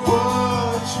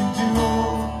what you do.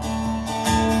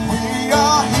 We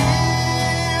are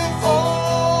here for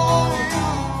you.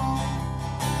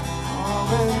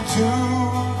 Come and do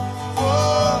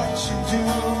what you do.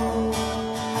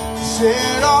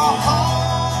 Set our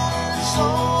hearts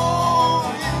on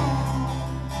you.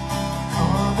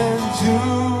 Come and do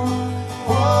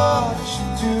what you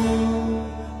do.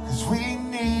 'Cause we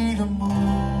need a move.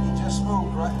 He just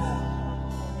moved right now.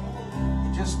 He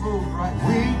just moved right now.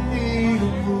 We need a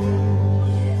move.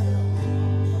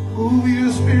 Move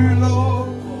your spirit, Lord.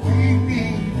 We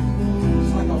need a move.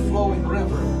 It's like a flowing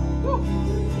river.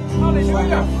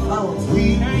 Hallelujah. Fountain. We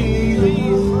need a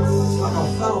move. It's like a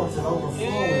fountain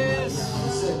overflowing. Right now.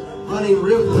 He said, running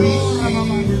rivers. We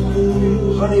need a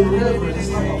move. Running rivers.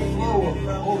 It's like a flow of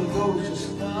the Holy Ghost just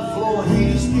flowing in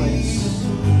this place.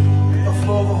 The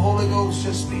flow of the Holy Ghost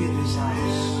just be in this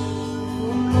house.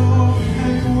 Lord,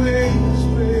 have your way in this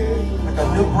place. Like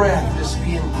a new breath just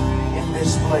be in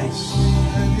this place.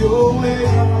 Have your way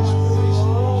in this place.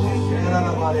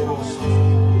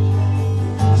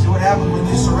 See what happens when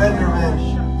you surrender, man?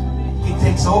 He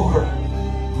takes over.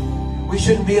 We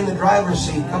shouldn't be in the driver's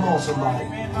seat. Come on, somebody.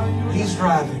 He's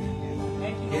driving.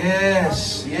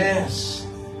 Yes, yes.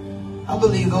 I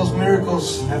believe those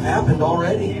miracles have happened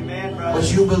already.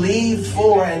 What you believed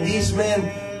for, and these men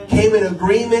came in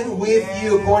agreement with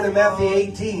you according to Matthew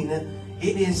 18.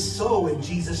 It is so in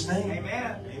Jesus' name.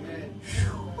 Amen.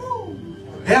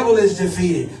 Devil is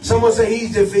defeated. Someone say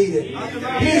he's defeated.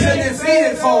 He's a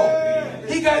defeated foe.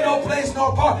 He got no place,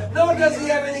 no part. Nor does he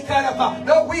have any kind of power.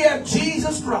 No, we have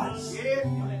Jesus Christ.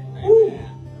 Woo.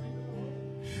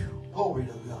 Glory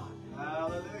to God.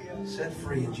 Hallelujah. Set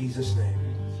free in Jesus' name.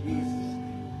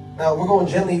 Now we're going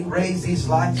to gently raise these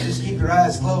lights. Just keep your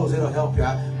eyes closed. It'll help you.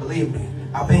 Believe me.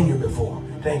 I've been here before.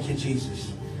 Thank you,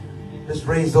 Jesus. Let's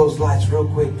raise those lights real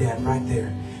quick, Dad, right there.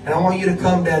 And I want you to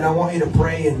come, Dad. I want you to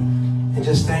pray and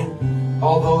just thank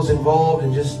all those involved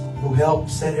and just who helped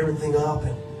set everything up.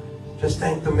 And just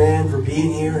thank the men for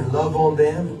being here and love on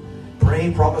them. And pray,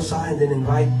 prophesy, and then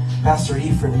invite Pastor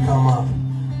Efren to come up.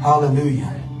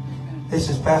 Hallelujah. This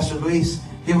is Pastor Luis.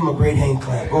 Give him a great hand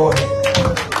clap. Go ahead.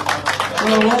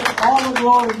 Well, let all the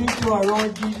glory be to our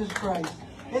Lord Jesus Christ.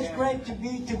 It's great to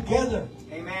be together.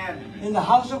 Amen. In the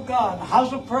house of God, the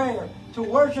house of prayer, to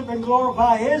worship and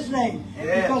glorify His name.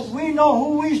 Yes. Because we know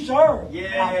who we serve.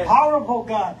 Yes. A powerful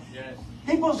God. Yes.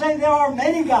 People say there are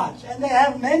many gods, and they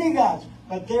have many gods.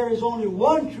 But there is only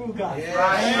one true God. Yes.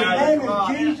 And His Right.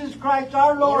 name is Jesus Christ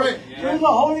our Lord, Glory. through the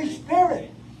Holy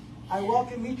Spirit. I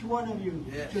welcome each one of you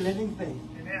Yes. to living faith.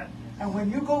 Amen. And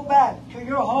when you go back to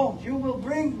your homes, you will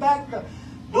bring back the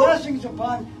blessings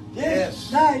upon this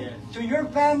Yes. night Yes. to your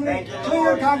family, Thank you, to your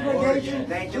Lord. congregation,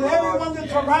 Thank you, to Lord. everyone that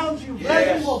surrounds you. Yes.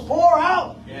 Blessings will pour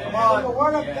out. Yes. Come Come on. on. The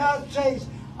Word of Yes. God says,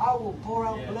 I will pour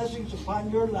out Yes. blessings upon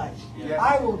your life. Yes.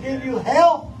 I will give you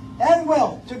health and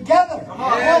wealth together. Come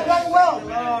on. Health and wealth.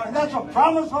 Yes. And that's a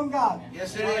promise from God.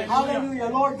 Yes, it is. Hallelujah.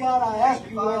 Lord God, I ask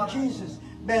you, Lord Jesus,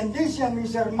 bendice a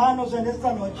mis hermanos en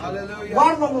esta noche. Aleluya.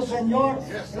 Guárdalos, Señor.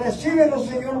 Yes. Recíbelos,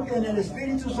 Señor, en el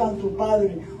Espíritu Santo,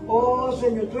 Padre. Oh,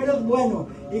 Señor, tú eres bueno.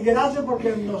 Y gracias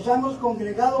porque nos hemos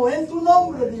congregado en tu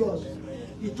nombre, Dios.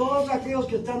 Y todos aquellos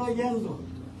que están oyendo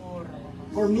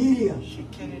por media.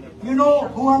 You know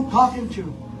who I'm talking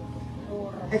to.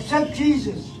 Accept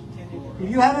Jesus. If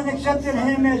you haven't accepted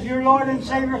Him as your Lord and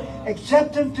Savior,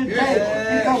 accept Him today.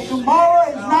 Yes. Because tomorrow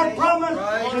is not promised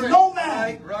Right. to no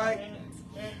man, Right.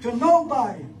 to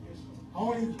nobody.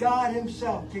 Only God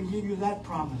Himself can give you that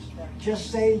promise.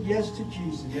 Just say yes to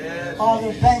Jesus. Yes.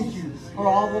 Father, thank you for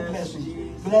all the blessings.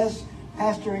 Bless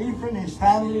Pastor Efren, his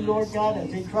family, Lord God, as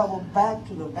they travel back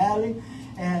to the valley.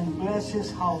 And bless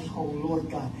his household, Lord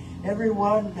God.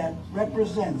 Everyone that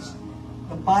represents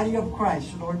the body of Christ,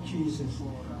 Lord Jesus.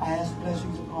 I ask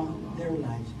blessings upon their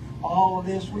lives. All of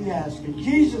this we ask in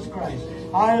Jesus Christ,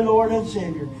 our Lord and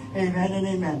Savior. Amen and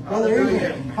amen. Brother Hallelujah.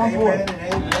 Efren, come Amen forward. and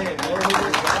amen. Glory to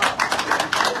God.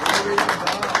 Glory to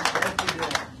God. Thank you,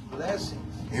 Lord.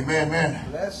 Blessings. Amen,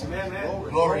 man. Blessings. Amen.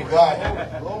 Glory to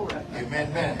God. Glory.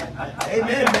 Amen, man.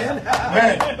 Amen, man.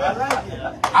 Man,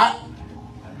 I like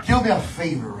it. do me a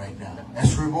favor right now.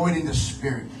 As we're going in the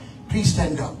Spirit, please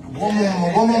stand up. One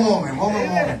more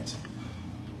moment.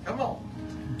 Come on.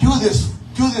 Do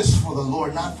this for the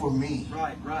Lord, not for me.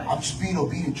 Right. I'm just being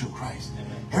obedient to Christ.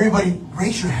 Everybody,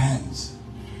 raise your hands.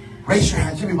 Raise your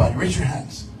hands, everybody, raise your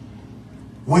hands.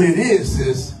 What it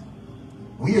is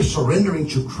we are surrendering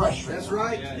to Christ right That's now.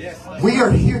 right. Yes. We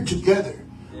are here together.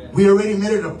 We already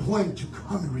made it a point to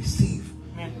come and receive.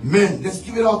 Men, let's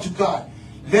give it all to God.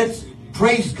 Let's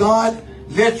praise God.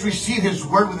 Let's receive His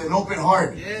word with an open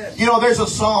heart. Yes. You know, there's a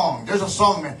song,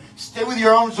 man. Stay with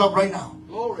your arms up right now.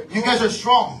 Glory. You guys are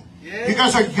strong. Yes. You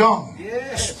guys are young.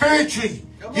 Yes. Spiritually,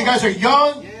 Come you on. guys are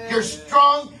young. Yes. You're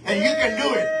strong, and you can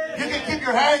do it. You can keep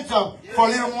your hands up for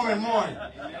a little moment more.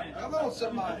 Come on,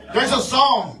 somebody. There's a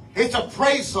song. It's a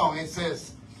praise song. It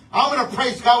says, I'm going to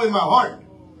praise God with my heart.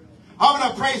 I'm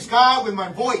going to praise God with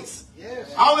my voice.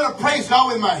 Yes. I'm going to praise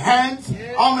God with my hands.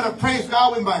 Yes. I'm going to praise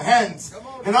God with my hands. Come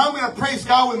on. And I'm going to praise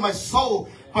God with my soul.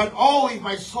 But always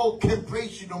my soul can't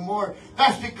praise you no more.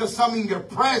 That's because I'm in your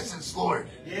presence, Lord.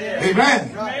 Yes.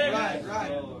 Amen.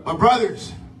 Right. My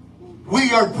brothers,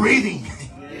 we are breathing.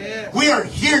 Yes. We are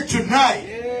here tonight.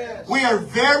 Yes. We are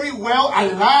very well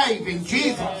alive in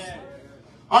Jesus.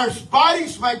 Our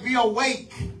bodies might be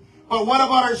awake, but what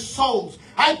about our souls?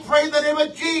 I pray in the name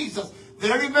of Jesus that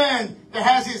every man that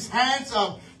has his hands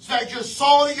up, so that your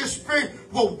soul and your spirit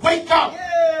will wake up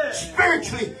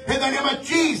spiritually in the name of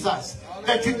Jesus.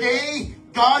 That today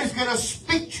God is going to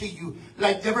speak to you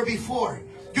like never before.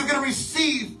 You're going to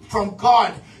receive from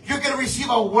God. You're going to receive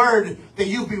a word that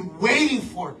you've been waiting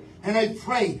for. And I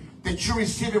pray that you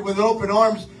receive it with open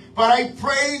arms. But I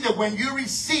pray that when you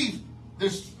receive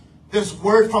this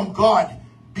word from God,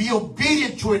 be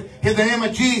obedient to it in the name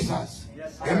of Jesus.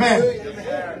 Amen.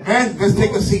 Amen. Let's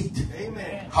take a seat.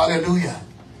 Amen. Hallelujah.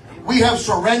 We have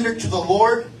surrendered to the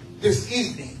Lord this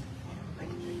evening.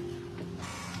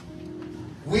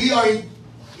 We are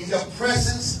in the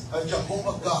presence of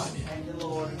Jehovah God.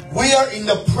 We are in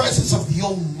the presence of the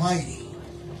Almighty.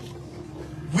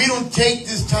 We don't take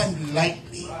this time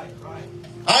lightly.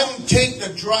 I don't take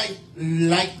the drive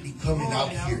lightly coming out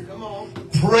here.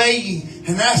 Praying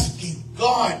and asking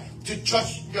God to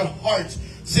touch your hearts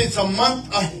since a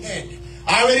month ahead.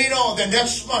 I already know that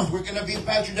next month we're going to be in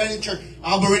Pastor Daniel Church.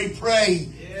 I'm already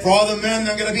praying for all the men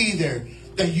that are going to be there.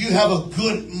 That you have a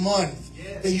good month.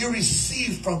 That you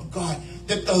receive from God.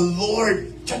 That the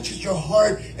Lord touches your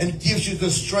heart and gives you the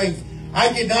strength.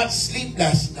 I did not sleep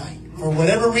last night for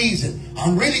whatever reason.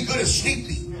 I'm really good at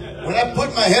sleeping. When I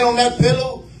put my head on that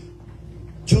pillow,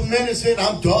 2 minutes in,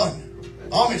 I'm done.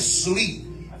 I'm asleep.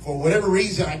 For whatever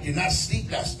reason, I did not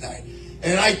sleep last night.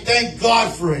 And I thank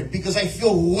God for it because I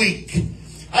feel weak.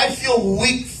 I feel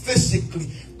weak physically.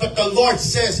 But the Lord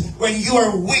says, when you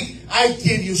are weak, I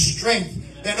give you strength.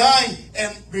 And I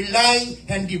am relying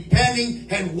and depending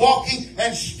and walking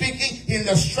and speaking in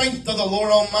the strength of the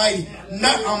Lord Almighty.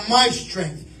 Not on my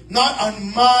strength, not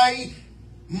on my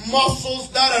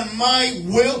muscles, not on my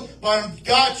will, but on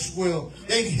God's will.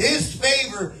 In His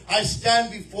favor, I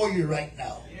stand before you right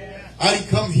now. I didn't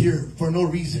come here for no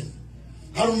reason.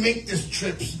 I don't make these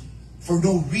trips for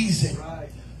no reason.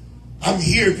 I'm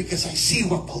here because I see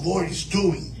what the Lord is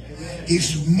doing.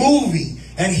 He's moving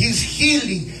and He's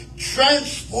healing,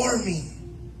 transforming.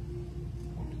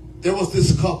 There was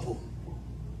this couple.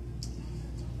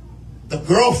 The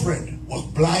girlfriend was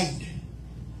blind.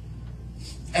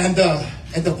 And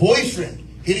the boyfriend,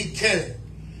 he didn't care.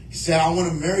 He said, I want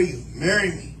to marry you.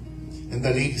 Marry me. And the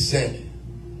lady said,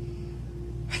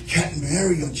 I can't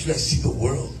marry you until I see the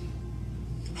world.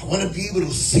 I want to be able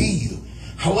to see you.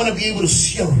 I want to be able to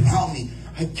see around me.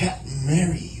 I can't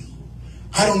marry you.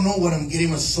 I don't know what I'm getting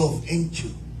myself into.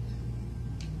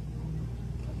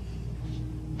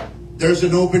 There's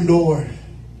an open door.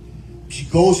 She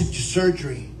goes into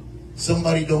surgery.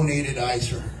 Somebody donated eyes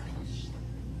for her.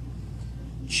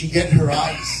 She gets her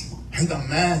eyes. And the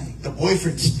man, the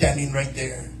boyfriend, standing right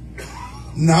there.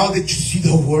 Now that you see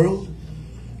the world,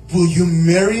 will you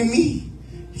marry me?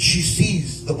 She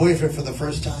sees the boyfriend for the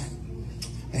first time.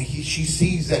 And she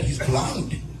sees that he's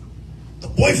blind. The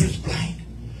boyfriend's blind.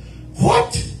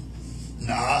 What?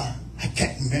 Nah, I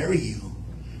can't marry you.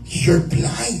 You're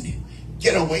blind.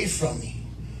 Get away from me.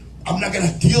 I'm not going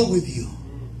to deal with you.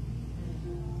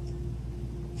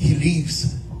 He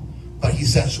leaves, but he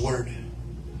sends word.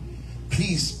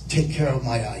 Please take care of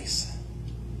my eyes,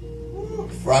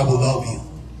 for I will love you.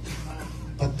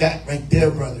 But that right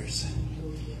there, brothers,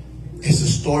 is the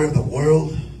story of the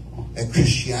world and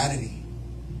Christianity.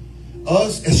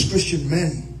 Us as Christian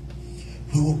men,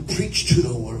 we will preach to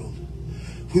the world.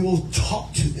 We will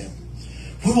talk to them.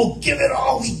 We will give it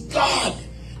all we got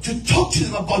to talk to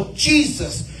them about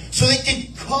Jesus, so they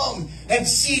can come and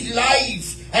see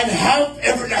life and have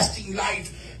everlasting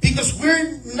life. Because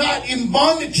we're not in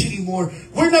bondage anymore.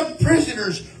 We're not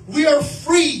prisoners. We are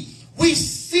free. We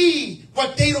see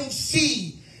what they don't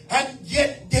see. And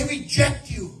yet they reject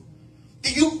you.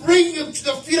 You bring them to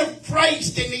the feet of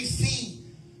Christ and they see.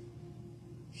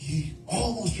 He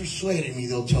almost persuaded me,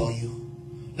 they'll tell you.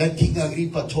 Like King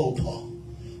Agrippa told Paul.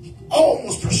 He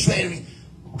almost persuaded me.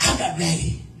 I'm not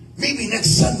ready. Maybe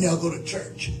next Sunday I'll go to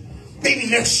church. Maybe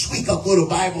next week I'll go to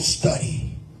Bible study.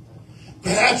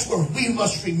 But that's where we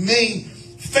must remain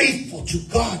faithful to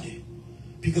God.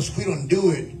 Because we don't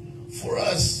do it for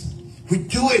us. We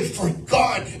do it for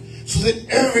God. So that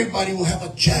everybody will have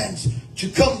a chance to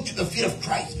come to the feet of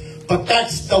Christ. But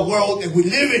that's the world that we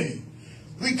live in.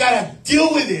 We got to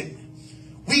deal with it.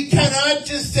 We cannot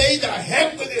just say the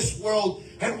heck with this world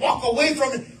and walk away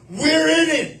from it. We're in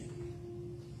it.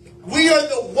 We are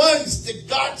the ones that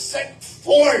God sent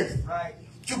forth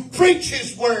to preach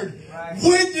His word.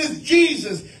 Witness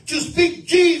Jesus, to speak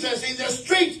Jesus in the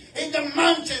streets, in the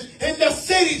mountains, in the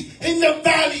cities, in the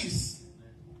valleys.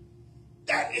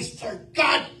 That is our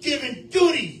God-given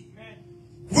duty.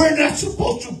 We're not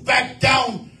supposed to back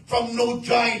down from no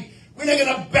giant. We're not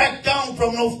going to back down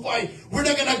from no fight. We're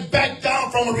not going to back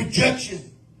down from a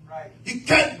rejection. You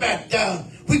can't back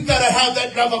down. We've got to have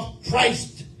that love of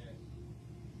Christ.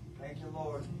 Thank you,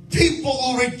 Lord. People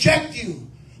will reject you.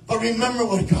 But remember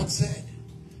what God said.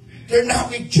 They're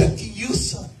not rejecting you,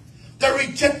 son. They're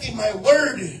rejecting my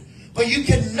word. But you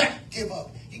cannot give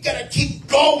up. You got to keep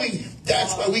going.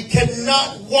 That's why we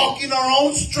cannot walk in our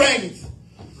own strength.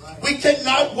 We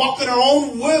cannot walk in our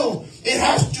own will. It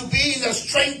has to be in the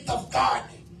strength of God.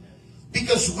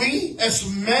 Because we, as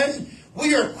men,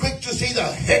 we are quick to say, the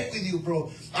heck with you,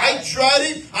 bro. I tried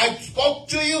it. I spoke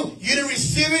to you. You didn't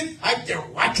receive it. I dare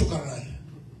watch you.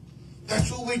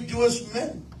 That's what we do as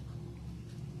men.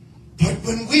 But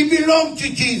when we belong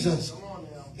to Jesus,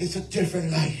 it's a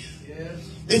different life.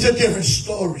 It's a different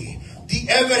story. The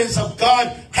evidence of God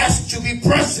has to be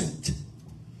present.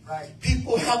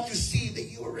 People have to see that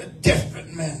you are a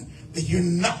different man, that you're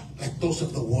not like those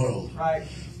of the world.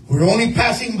 We're only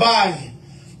passing by.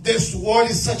 This world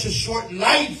is such a short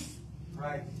life.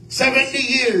 70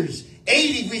 years,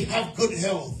 80, we have good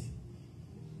health.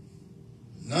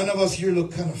 None of us here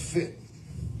look kind of fit.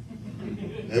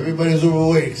 Everybody's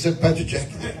overweight except Pastor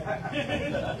Jackie.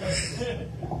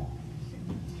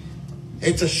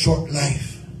 It's a short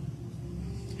life.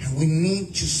 And we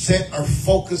need to set our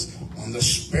focus on the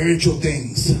spiritual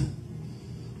things,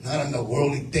 not on the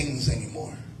worldly things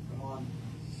anymore.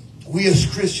 We as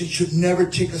Christians should never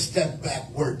take a step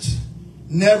backwards.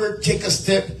 Never take a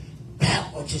step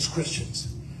backwards as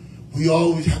Christians. We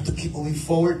always have to keep moving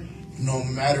forward no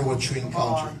matter what you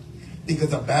encounter. Because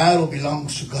the battle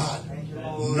belongs to God,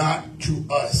 not to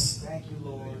us. Thank you,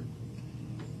 Lord.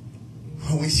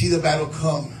 When we see the battle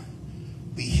come,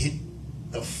 we hit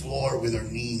the floor with our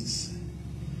knees.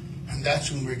 And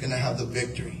that's when we're going to have the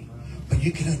victory. But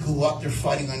you cannot go out there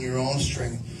fighting on your own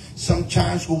strength.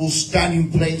 Sometimes we will stand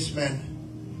in place, man.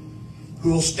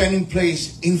 We will stand in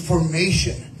place in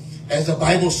formation. As the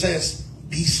Bible says,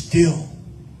 be still.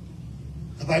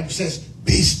 The Bible says,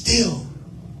 be still.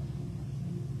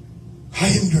 I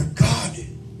am your God.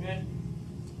 Amen.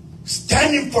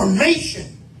 Stand in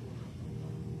formation.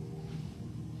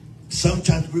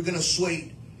 Sometimes we're going to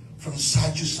sway from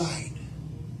side to side.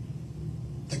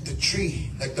 Like the tree,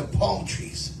 like the palm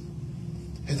trees.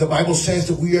 And the Bible says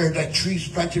that we are like trees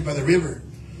planted by the river.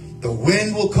 The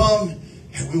wind will come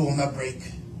and we will not break.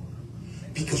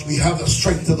 Because we have the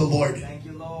strength of the Lord. Thank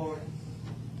you, Lord.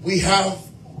 We have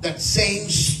that same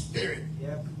spirit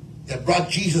that brought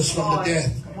Jesus from the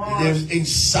death. Lives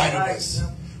inside of us.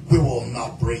 We will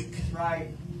not break. Right.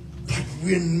 But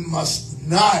we must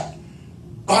not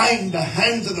bind the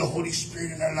hands of the Holy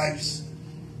Spirit in our lives.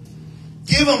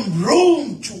 Give Him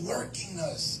room to work in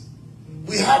us.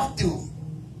 We have to.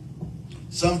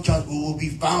 Sometimes we will be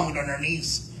found on our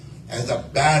knees as the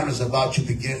battle is about to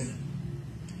begin.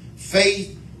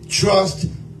 Faith, trust,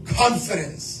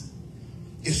 confidence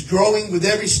is growing with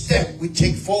every step we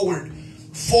take forward.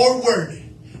 Forward,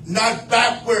 not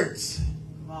backwards.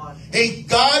 In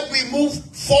God we move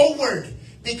forward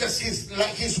because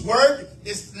His word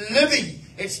is living.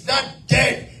 It's not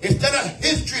dead. It's not a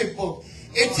history book.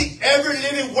 It's the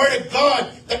ever-living word of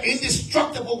God, the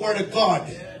indestructible word of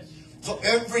God. So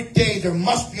every day there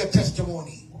must be a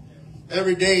testimony.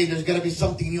 Every day there's going to be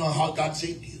something new on how God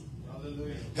saved you.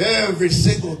 Every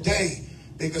single day,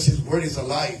 because His word is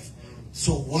alive.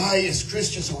 So why as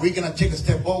Christians are we going to take a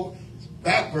step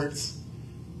backwards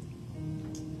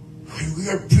when we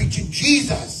are preaching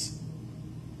Jesus,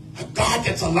 a God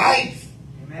that's alive?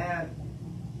 Amen.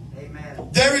 Amen.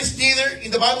 There is neither,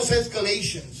 in the Bible says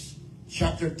Galatians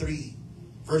chapter 3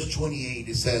 verse 28,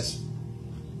 it says,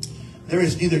 there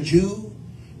is neither Jew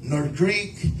nor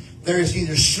Greek, there is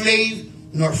neither slave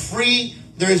nor free,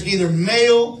 there is neither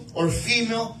male or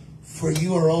female, for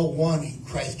you are all one in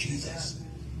Christ Jesus.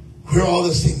 We're all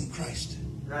the same in Christ.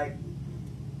 Right.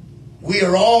 We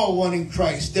are all one in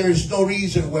Christ. There is no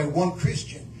reason why one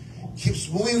Christian keeps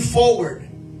moving forward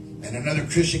and another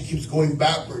Christian keeps going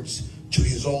backwards to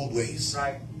his old ways.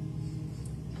 Right.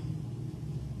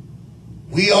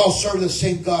 We all serve the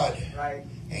same God. Right.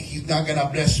 And He's not going to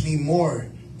bless me more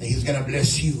than He's going to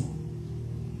bless you.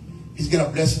 He's going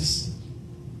to bless us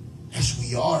as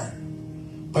we are.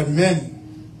 But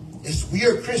men, we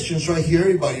are Christians right here,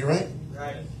 everybody, right?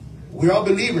 Right. We're all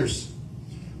believers.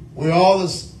 We're all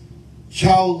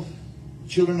the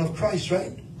children of Christ,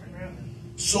 right?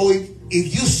 So if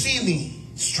you see me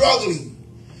struggling,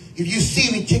 if you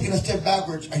see me taking a step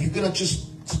backwards, are you going to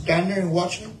just stand there and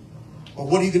watch me? Or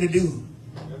what are you going to do?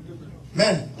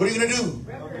 Man, what are you going to do?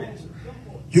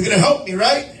 You're going to help me,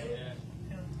 right?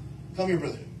 Come here,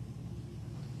 brother.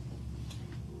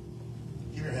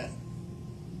 Give your hand.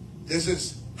 This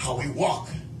is how we walk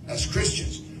as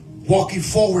Christians. Walking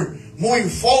forward, moving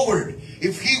forward.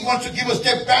 If He wants to give a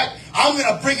step back, I'm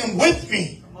going to bring Him with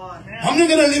me. I'm not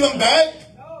going to leave Him back.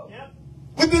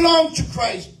 We belong to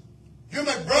Christ. You're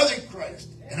my brother in Christ.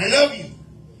 And I love you.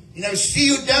 And I see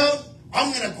you down,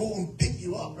 I'm going to go and pick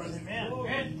you up, brother.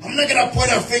 I'm not going to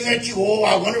point a finger at you. Oh,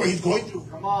 I wonder what he's going through.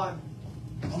 Come on.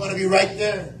 I'm going to be right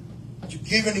there to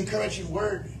give an encouraging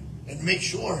word and make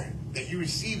sure that you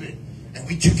receive it. And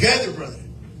we together, brother,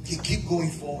 can keep going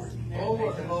forward.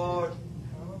 Over, Lord.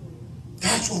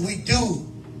 That's what we do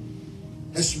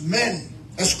as men,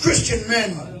 as Christian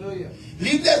men. Hallelujah.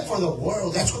 Leave that for the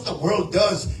world. That's what the world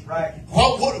does. Right.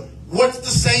 What's the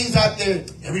sayings out there?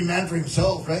 Every man for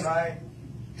himself, right? Right.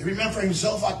 Every man for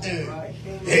himself out there. Right.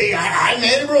 Hey, I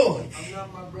made it, bro. I'm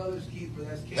not my brother's keeper.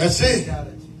 That's it.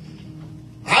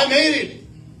 I made it.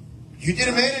 You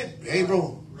didn't make it? Hey,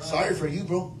 bro. Right. Sorry for you,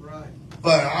 bro. Right.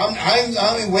 But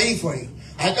I ain't waiting for you.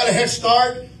 I got a head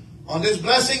start on this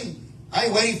blessing. I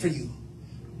ain't waiting for you.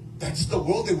 That's the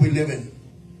world that we live in.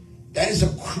 That is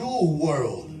a cruel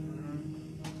world.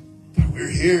 But we're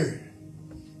here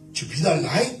to be the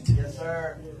light. Yes,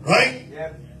 sir. Right?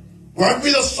 Yep. Weren't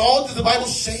we the salt? Did the Bible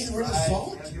say that we're the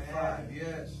salt?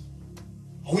 Yes.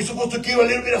 Are we supposed to give a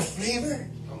little bit of flavor?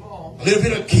 Come on. A little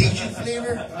bit of Cajun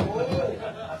flavor?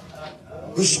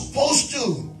 We're supposed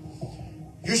to.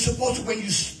 You're supposed to, when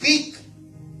you speak,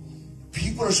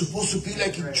 people are supposed to be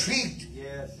like intrigued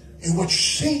Yes. in what you're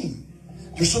saying.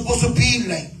 You're supposed to be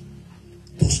like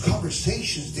those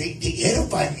conversations, they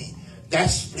edify me.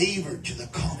 That's flavor to the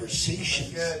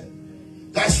conversations.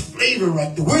 That's flavor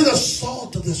right there. We're the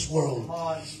salt of this world.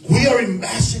 We are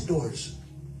ambassadors.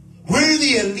 We're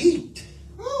the elite.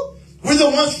 We're the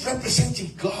ones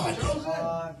representing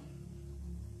God.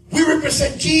 We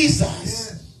represent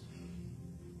Jesus.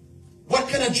 What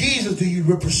kind of Jesus do you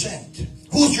represent?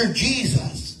 Who's your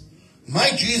Jesus?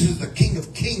 My Jesus is the King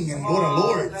of Kings and Lord of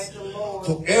Lords.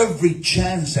 So every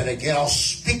chance that I get, I'll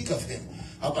speak of Him,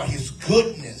 about His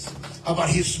goodness, about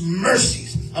His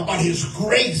mercies, about His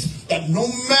grace, that no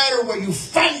matter where you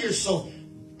find yourself,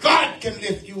 God can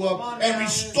lift you up and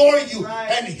restore you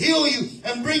and heal you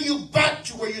and bring you back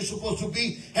to where you're supposed to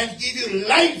be and give you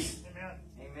life.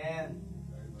 Amen.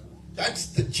 That's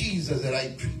the Jesus that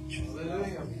I preach.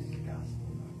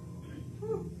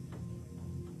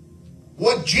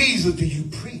 What Jesus do you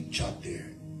preach out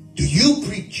there? Do you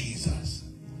preach Jesus?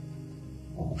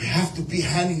 We have to be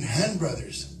hand in hand,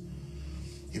 brothers.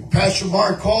 If Pastor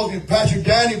Mark calls me, Pastor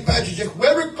Danny, Pastor Jack,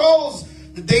 whoever calls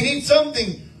that they need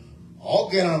something, I'll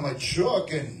get on my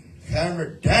truck and hammer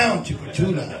it down to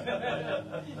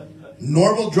Cotulla.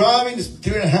 Normal driving is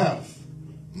 3.5.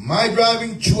 My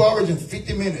driving 2 hours and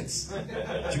 50 minutes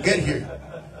to get here.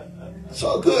 It's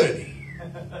all good.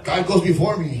 God goes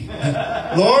before me.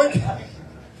 Lord,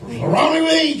 surround me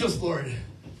with angels, Lord.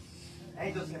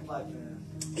 Angels can fly.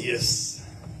 Yes,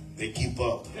 they keep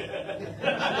up. They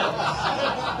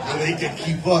can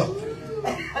keep up.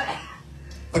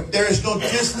 But there is no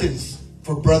distance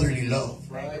for brotherly love.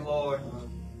 Thank you, Lord.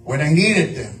 When I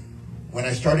needed them, when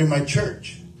I started my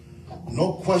church,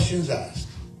 no questions asked.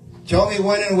 Tell me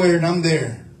when and where, and I'm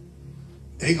there.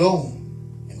 They go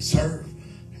and serve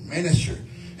and minister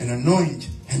and anoint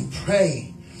and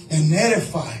pray and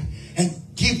edify and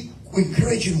give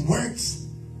encouraging words.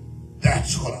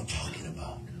 That's what I'm talking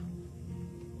about.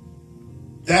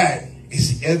 That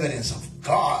is evidence of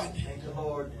God. Thank you,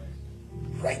 Lord.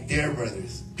 Right there,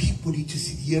 brothers. People need to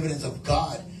see the evidence of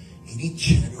God in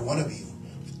each and every one of you.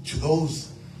 To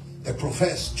those that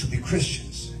profess to be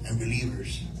Christians and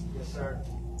believers. Yes, sir.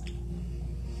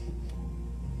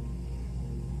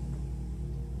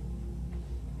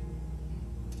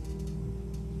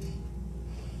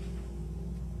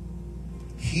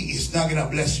 He is not going to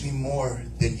bless me more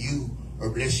than you or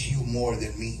bless you more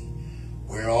than me.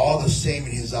 We're all the same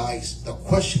in His eyes. The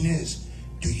question is,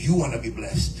 do you want to be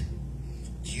blessed?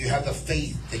 Do you have the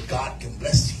faith that God can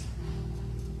bless you?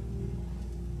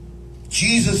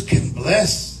 Jesus can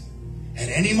bless at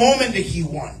any moment that He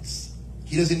wants.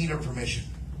 He doesn't need our permission.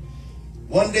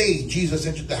 One day, Jesus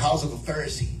entered the house of a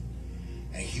Pharisee.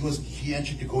 And he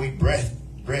entered to go eat bread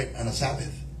on a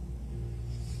Sabbath.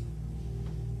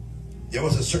 There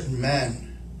was a certain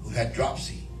man who had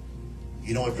dropsy.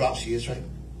 You know what dropsy is, right?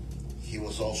 He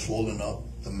was all swollen up,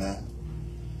 the man.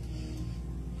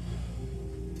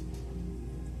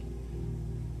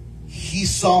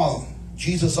 Jesus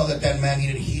saw that man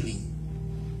needed healing.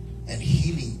 And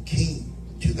healing came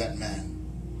to that man.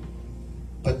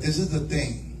 But this is the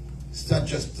thing. It's not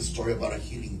just the story about a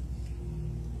healing,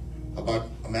 about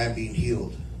a man being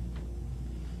healed.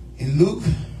 In Luke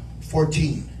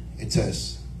 14, it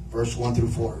says, verse 1 through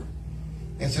 4.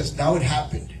 It says, now it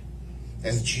happened,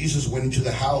 as Jesus went into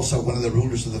the house of one of the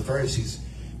rulers of the Pharisees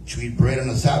to eat bread on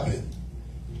the Sabbath.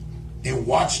 They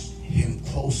watched Him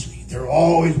closely. They're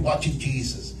always watching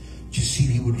Jesus to see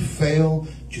if He would fail,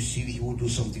 to see if He would do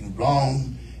something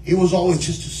wrong. It was always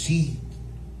just to see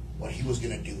what He was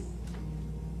going to do,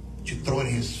 to throw it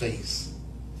in His face.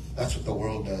 That's what the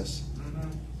world does.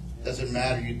 Doesn't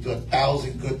matter. You do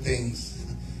 1,000 good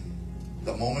things.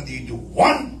 The moment that you do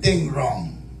one thing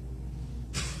wrong,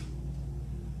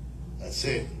 that's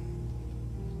it.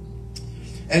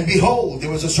 And behold, there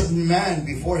was a certain man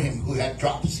before Him who had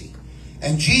dropsy.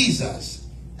 And Jesus,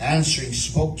 answering,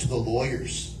 spoke to the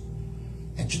lawyers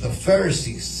and to the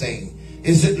Pharisees, saying,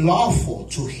 is it lawful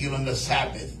to heal on the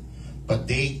Sabbath? But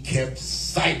they kept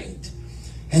silent.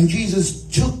 And Jesus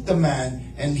took the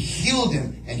man and healed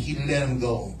him, and He let him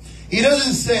go. He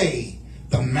doesn't say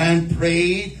the man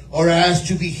prayed or asked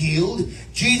to be healed.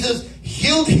 Jesus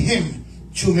healed him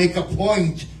to make a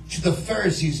point to the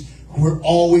Pharisees, who were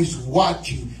always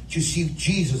watching to see if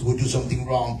Jesus would do something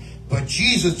wrong. But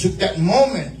Jesus took that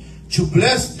moment to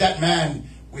bless that man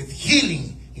with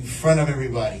healing in front of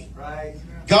everybody. Right.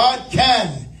 God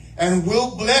can and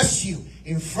will bless you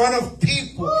in front of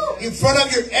people, in front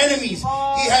of your enemies.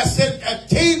 He has set a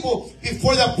table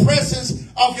before the presence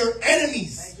of your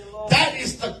enemies. That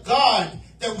is the God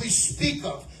that we speak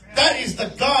of. That is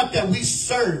the God that we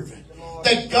serve.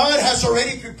 That God has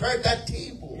already prepared that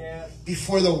table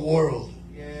before the world.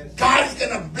 God is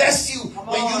going to bless you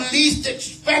when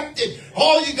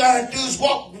All you got to do is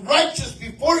walk righteous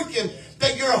before Him,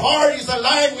 that your heart is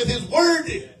aligned with His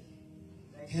Word,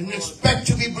 and expect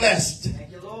to be blessed.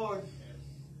 Thank you, Lord.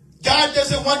 God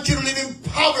doesn't want you to live in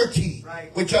poverty,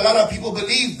 which a lot of people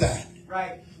believe that.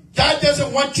 Right. God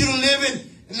doesn't want you to live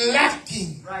in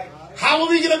lacking. Right. How are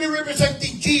we going to be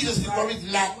representing Jesus if we're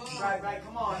lacking? Right.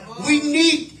 Come on. We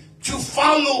need to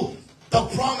follow the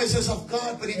promises of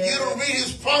God. But if you don't read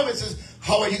His promises,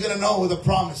 how are you going to know the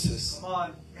promises? Come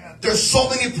on. There's so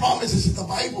many promises in the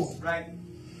Bible. Right.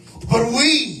 But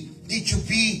we need to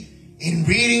be in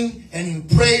reading and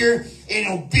in prayer, in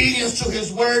obedience to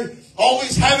His Word,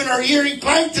 always having our ear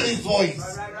inclined to His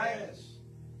voice. Right.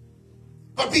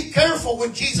 But be careful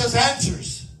when Jesus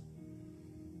answers.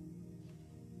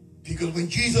 Because when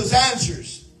Jesus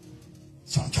answers,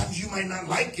 sometimes you might not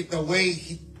like it the way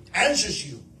He answers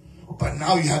you. But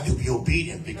now you have to be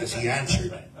obedient because He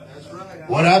answered.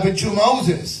 What happened to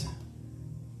Moses?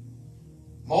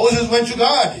 Moses went to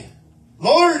God.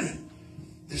 Lord,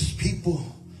 these people,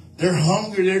 they're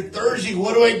hungry, they're thirsty.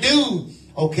 What do I do?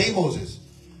 Okay, Moses.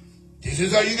 This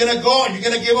is how you're going to go. You're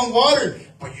going to give them water.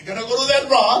 But you're going to go to that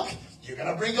rock. You're going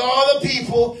to bring all the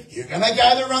people. You're going to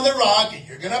gather around the rock. And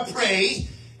you're going to pray.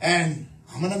 And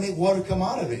I'm going to make water come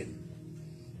out of it.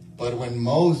 But when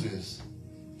Moses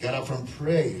got up from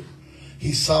prayer,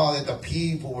 he saw that the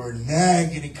people were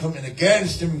nagging and coming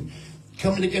against him,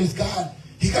 coming against God.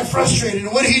 He got frustrated.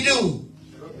 And what did he do?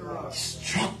 He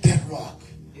struck that rock.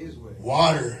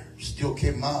 Water still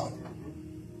came out.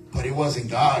 But it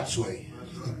wasn't God's way.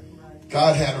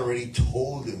 God had already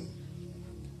told him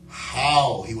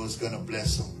how He was going to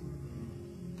bless him.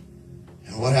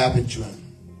 And what happened to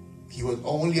him? He was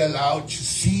only allowed to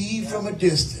see from a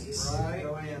distance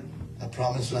a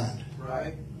promised land.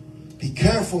 Be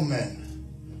careful, men.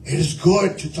 It is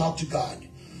good to talk to God.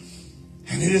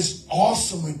 And it is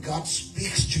awesome when God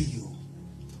speaks to you.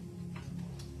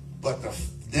 But the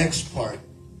next part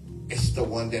is the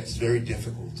one that's very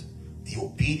difficult. The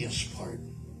obedience part.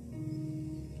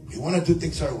 We want to do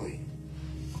things our way.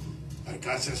 But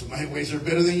God says, my ways are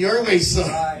better than your ways, son.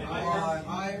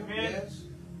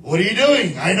 What are you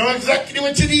doing? I know exactly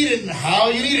what you need and how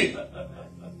you need it.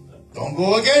 Don't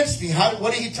go against me.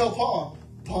 What did He tell Paul?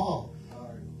 Paul,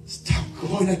 stop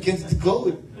going against the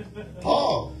goat.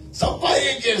 Paul, stop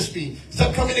fighting against me.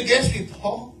 Stop coming against me,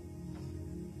 Paul.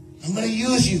 I'm going to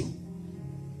use you.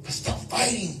 But stop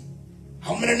fighting.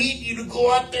 I'm going to need you to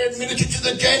go out there and minister to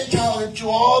the Gentiles and to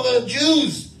all the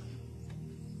Jews.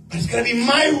 But it's going to be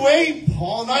my way,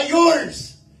 Paul, not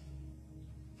yours.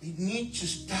 We need to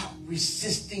stop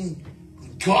resisting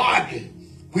God.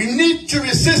 We need to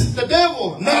resist the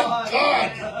devil, not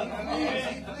God.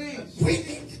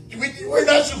 We're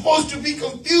not supposed to be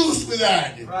confused with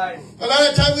that. Right. A lot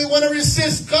of times we want to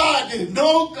resist God.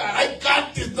 No, God, I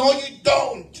got this. No, you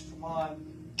don't. Come on.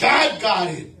 God got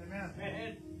it.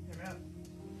 Amen.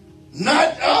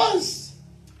 Not us.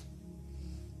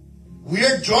 We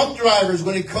are drunk drivers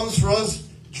when it comes for us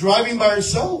driving by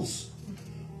ourselves.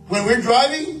 When we're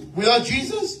driving without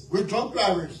Jesus, we're drunk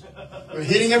drivers. We're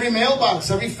hitting every mailbox,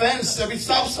 every fence, every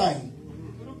stop sign.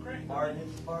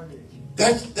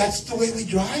 That's the way we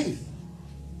drive.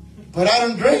 But I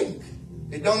don't drink.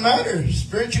 It don't matter.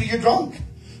 Spiritually, you're drunk.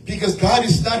 Because God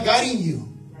is not guiding you.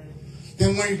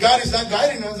 Then when God is not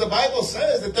guiding us, the Bible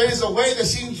says that there is a way that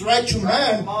seems right to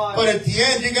man. But at the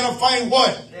end, you're going to find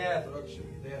what? Death.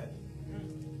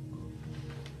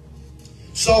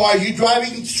 So are you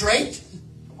driving straight?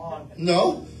 Come on.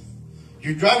 No.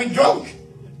 You're driving drunk.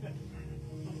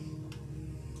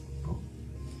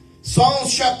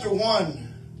 Psalms chapter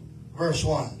 1, verse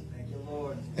 1. Thank you,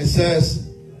 Lord. It says,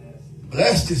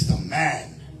 blessed is the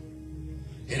man.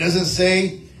 It doesn't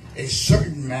say a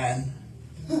certain man.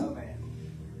 Oh, man.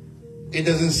 It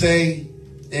doesn't say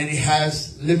that it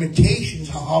has limitations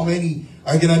on how many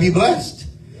are going to be blessed.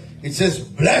 It says,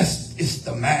 blessed is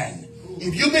the man.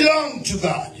 If you belong to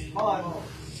God,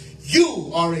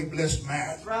 you are a blessed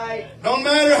man. Right. No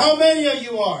matter how many of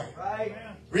you are. Right.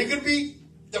 We could be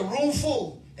the room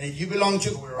full. And if you belong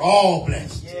to, we're all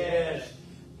blessed. Yes.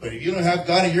 But if you don't have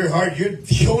God in your heart, you're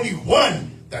the only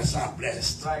one that's not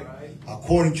blessed. Right.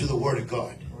 According to the Word of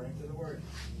God. According to the Word.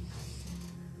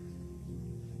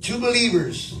 Two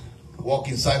believers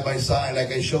walking side by side, like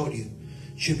I showed you,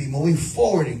 should be moving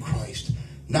forward in Christ.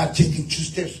 Not taking 2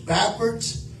 steps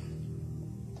backwards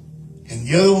and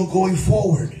the other one going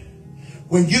forward.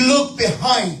 When you look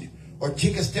behind or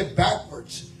take a step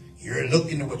backwards, you're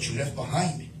looking at what you left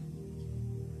behind.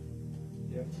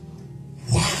 Yep.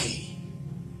 Why?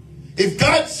 If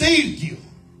God saved you,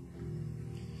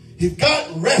 if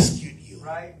God rescued you,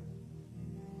 Right.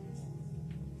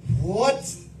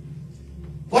 what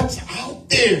What's out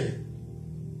there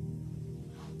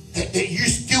that you're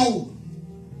still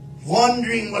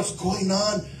wondering what's going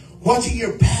on? What's in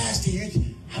your past?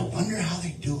 And I wonder how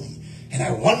they're doing. And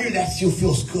I wonder that still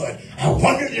feels good. I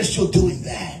wonder they're still doing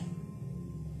that.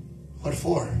 What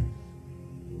for?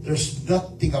 There's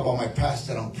nothing about my past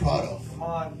that I'm proud of. Come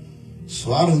on.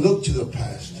 So I don't look to the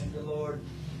past. Thank you, Lord.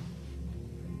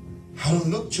 I don't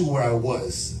look to where I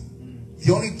was.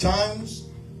 The only times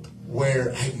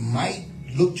where I might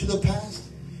look to the past,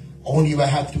 only if I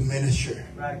have to minister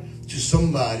to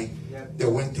somebody that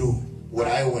went through what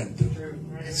I went through. True.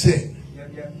 That's it.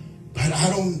 Yep. But I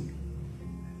don't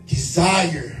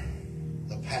desire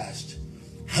the past.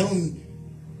 I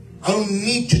don't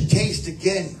need to taste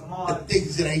again the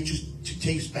things that I used to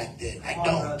taste back then. I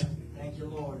don't. Thank you,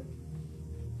 Lord.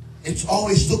 It's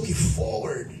always looking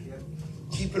forward.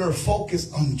 Keeping our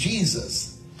focus on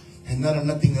Jesus and not on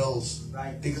nothing else.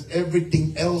 Right. Because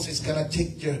everything else is going to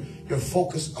take your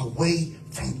focus away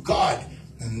from God.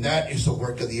 And that is the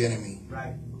work of the enemy.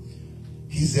 Right.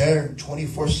 He's there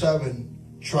 24/7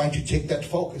 trying to take that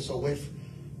focus away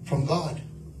from God.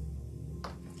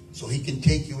 So he can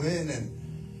take you in and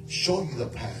show you the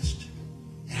past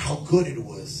and how good it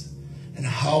was and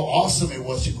how awesome it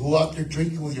was to go out there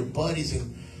drinking with your buddies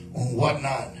and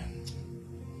whatnot.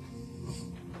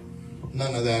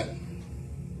 None of that.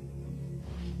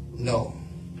 No.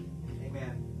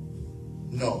 Amen.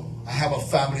 No. I have a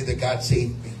family that God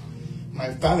saved me.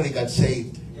 My family got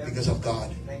saved because of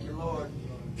God. Thank you, Lord.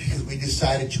 Because we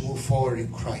decided to move forward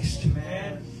in Christ.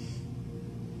 Amen.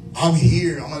 I'm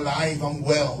here. I'm alive. I'm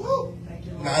well. Thank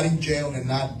you, Lord. Not in jail and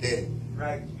not dead.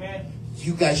 Right. Amen.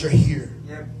 You guys are here.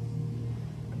 Yep.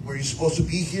 Were you supposed to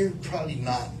be here? Probably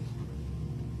not.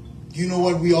 Do you know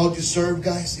what we all deserve,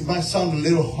 guys? It might sound a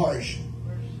little harsh.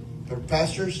 But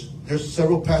pastors, there's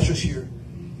several pastors here.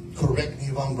 Correct me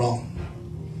if I'm wrong.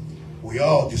 We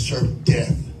all deserve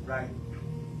death. Right.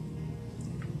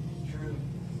 True.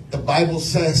 The Bible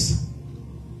says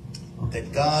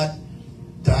that God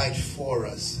died for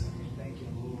us. Thank you,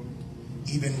 Lord.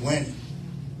 Even when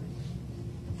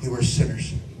we were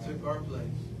sinners. He took our place.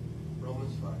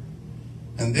 Romans 5.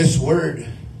 And this word,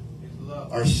 His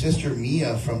love. our sister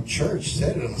Mia from church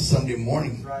said it on a Sunday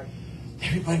morning. Right.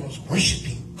 Everybody was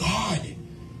worshiping God.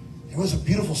 It was a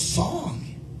beautiful song.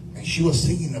 And she was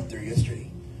singing up there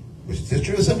yesterday. Was it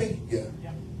yesterday or Sunday? Yeah.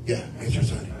 Yeah, yesterday or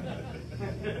Sunday.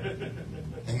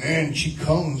 And then she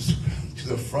comes to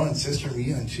the front, Sister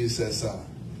Mia, and she says,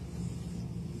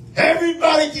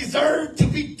 everybody deserved to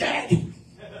be dead.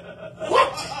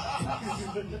 What?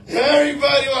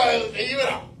 Everybody was, even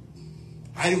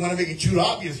I didn't want to make it too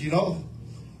obvious, you know.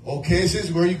 Okay,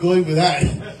 sis, where are you going with that?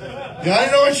 Yeah, I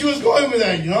didn't know where she was going with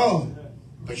that, you know.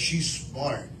 But she's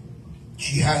smart.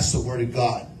 She has the word of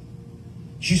God.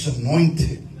 She's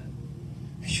anointed.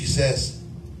 And she says,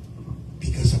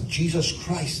 because of Jesus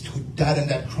Christ who died on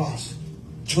that cross,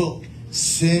 took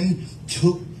sin,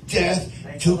 took death,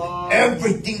 took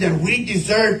everything that we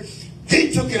deserved.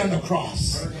 He took it on the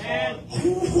cross.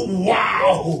 Ooh,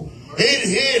 wow. It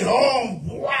hit home.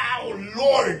 Wow,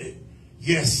 Lord.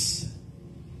 Yes.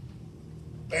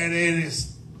 And it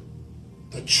is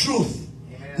the truth.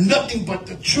 Amen. Nothing but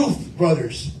the truth,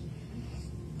 brothers.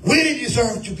 We didn't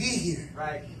deserve to be here.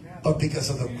 Right. But because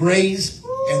of the grace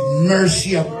and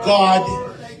mercy of God,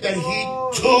 that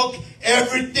He took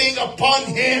everything upon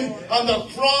Him on the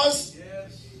cross,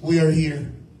 we are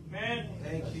here. Amen.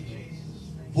 Thank you,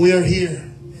 Jesus. We are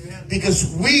here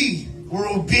because we were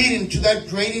obedient to that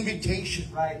great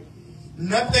invitation. Right.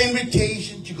 Not the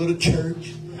invitation to go to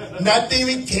church. Not the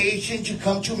invitation to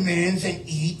come to men's and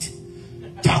eat.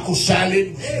 Taco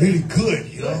salad was really good,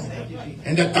 you know.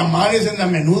 And the tamales and the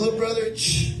menudo, brother.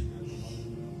 It's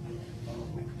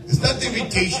not the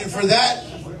invitation for that.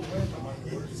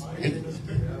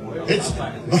 It's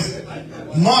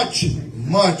much,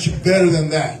 much better than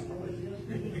that.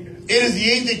 It is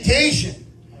the invitation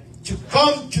to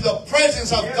come to the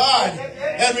presence of God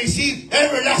and receive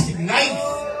everlasting life.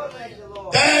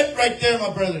 That right there, my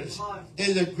brothers,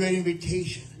 is a great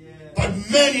invitation. But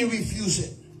many refuse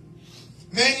it.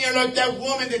 Many are like that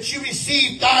woman that she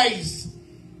received eyes.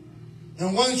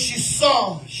 And once she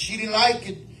saw, she didn't like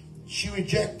it. She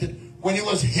rejected when it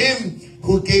was Him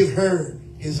who gave her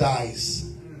His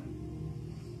eyes.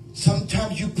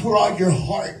 Sometimes you pour out your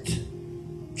heart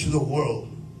to the world.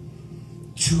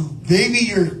 To maybe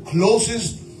your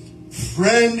closest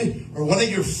friend or one of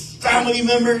your family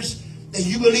members that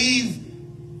you believe,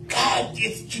 God,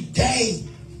 it's today.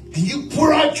 And you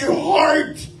pour out your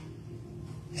heart.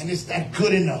 And it's not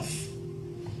good enough.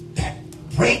 That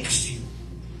breaks you.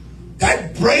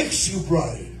 That breaks you,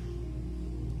 brother.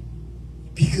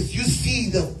 Because you see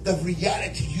the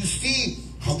reality. You see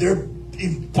how they're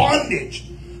in bondage.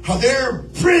 How they're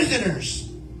prisoners.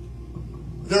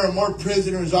 There are more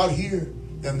prisoners out here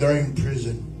than there are in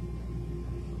prison.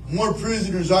 More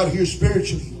prisoners out here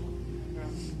spiritually.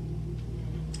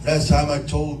 Last time I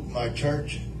told my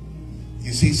church,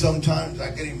 you see, sometimes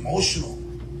I get emotional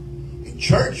in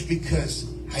church because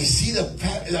I see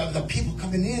the people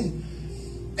coming in.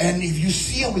 And if you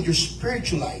see them with your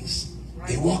spiritual eyes,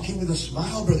 they walk in with a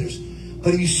smile, brothers.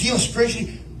 But if you see them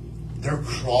spiritually, they're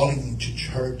crawling into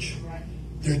church.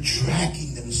 They're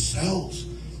dragging themselves.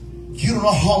 You don't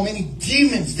know how many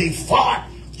demons they fought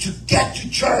to get to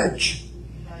church.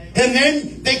 And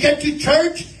then they get to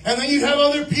church, and then you have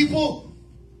other people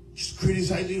just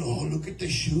criticizing. Oh, look at the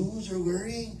shoes they're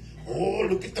wearing. Oh,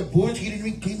 look at the boots. He didn't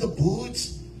even clean the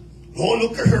boots. Oh,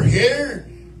 look at her hair.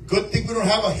 Good thing we don't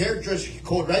have a hairdresser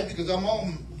code, right? Because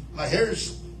my hair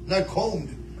is not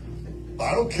combed. But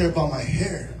I don't care about my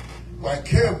hair. What I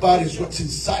care about is what's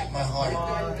inside my heart.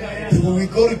 And when we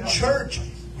go to church,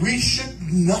 we should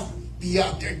not be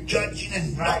out there judging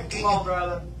and knocking. Come on,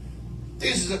 brother.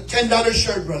 This is a $10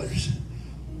 shirt, brothers.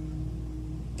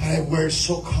 But I wear it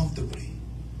so comfortably.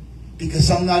 Because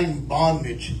I'm not in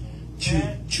bondage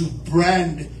to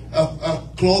brand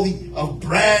of clothing, of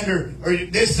brand or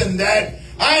this and that.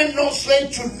 I am no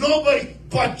slave to nobody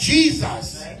but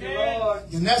Jesus. Thank you, Lord.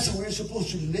 And that's how we're supposed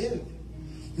to live.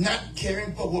 Not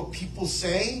caring about what people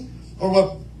say or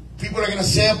what people are going to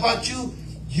say about you.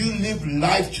 You live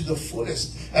life to the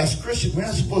fullest. As Christians, we're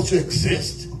not supposed to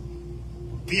exist.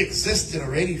 We existed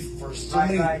already for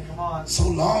so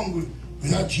long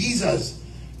without Jesus.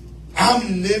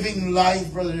 I'm living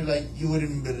life, brother, like you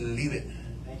wouldn't believe it.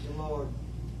 Thank you, Lord.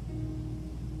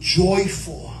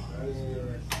 Joyful.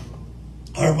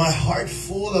 Are my heart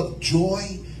full of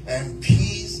joy and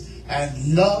peace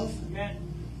and love? Amen.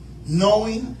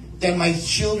 Knowing that my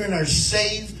children are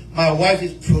saved, my wife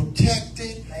is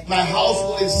protected, my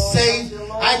household is safe.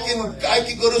 I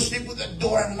can go to sleep with the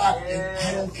door unlocked, and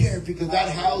I don't care because that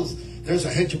house, there's a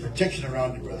hedge of protection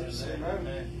around it, brothers.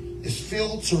 It's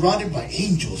filled, surrounded by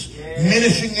angels,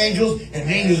 ministering angels and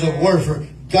angels of warfare.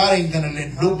 God ain't gonna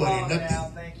let nobody,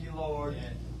 nothing, Thank you, Lord.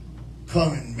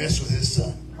 come and mess with His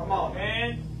Son. Come on,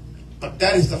 man. But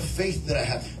that is the faith that I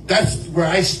have. That's where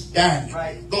I stand.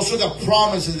 Right. Those are the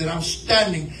promises that I'm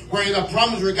standing. Where the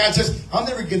promise where God says, I'm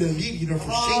never going to leave you nor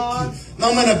forsake you. And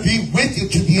I'm going to be with you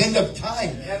to the end of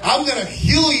time. Yep. I'm going to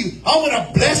heal you. I'm going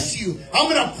to bless you. I'm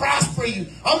going to prosper you.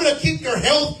 I'm going to keep your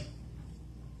health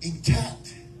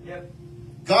intact. Yep.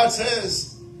 God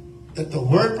says that the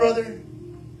word, brother,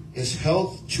 is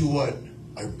health to what?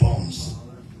 Our bones.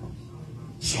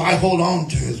 So I hold on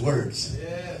to His words.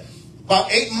 Yeah.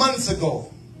 About 8 months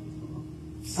ago,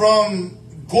 from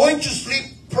going to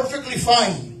sleep perfectly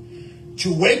fine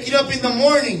to waking up in the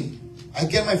morning, I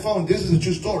get my phone. This is a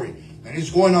true story, and it's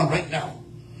going on right now.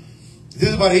 This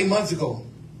is about 8 months ago.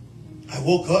 I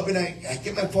woke up and I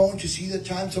get my phone to see the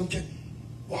time. Sometimes,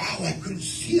 wow, I couldn't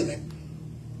see it.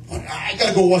 I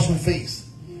gotta go wash my face.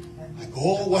 I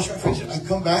go wash my face. I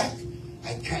come back.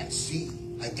 I can't see.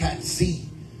 I can't see.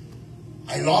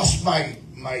 I lost my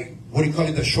what do you call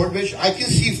it, the short vision? I can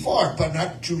see far, but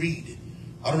not to read.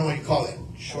 I don't know what you call it.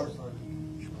 Short,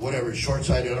 whatever,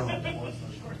 short-sighted, I don't know.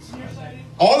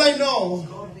 All I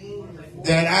know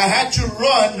that I had to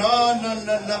run. No,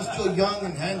 I'm still young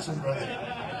and handsome, brother.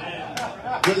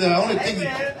 You're the only thing.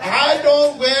 I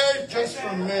don't wear just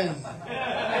for men.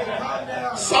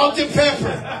 Salt and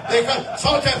pepper. They got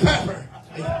salt and pepper.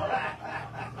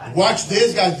 Watch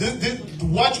this, guys.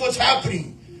 Watch what's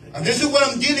happening. And this is what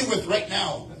I'm dealing with right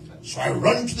now. So I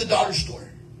run to the dollar store.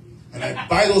 And I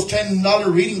buy those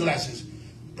 $10 reading glasses.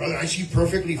 Brother, I see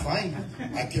perfectly fine.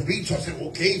 I can read. So I said,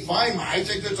 okay, fine. My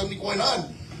eyesight, there's something going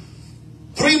on.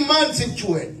 3 months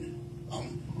into it.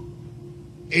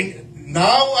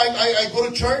 Now I go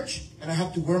to church. And I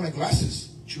have to wear my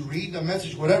glasses to read the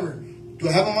message, whatever. Do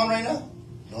I have them on right now?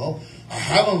 No. I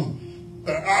have them.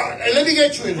 Let me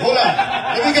get to it. Hold on.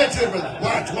 Let me get to it,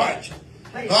 brother. Watch.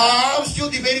 I'm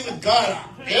still debating with God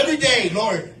every day,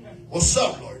 Lord. What's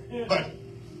up, Lord? But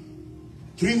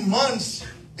 3 months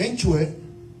into it,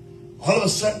 all of a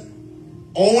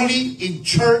sudden, only in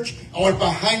church or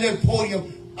behind the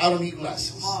podium, I don't need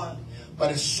glasses.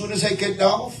 But as soon as I get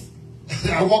down,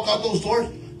 I walk out those doors,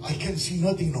 I can't see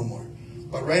nothing no more.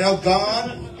 But right now,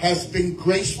 God has been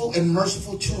graceful and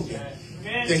merciful to me.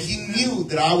 That He knew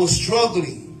that I was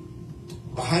struggling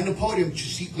behind the podium to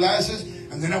see glasses.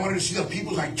 And then I wanted to see the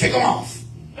people, like, take them off.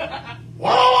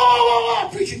 Wow,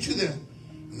 preaching to them.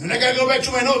 And then I got to go back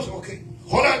to my notes. Okay,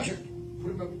 hold on, church.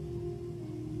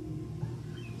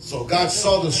 So God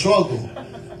saw the struggle.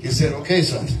 He said, okay,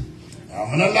 son, I'm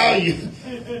going to allow you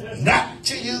not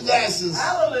to use glasses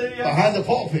behind the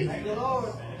pulpit.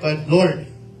 But Lord,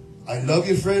 I love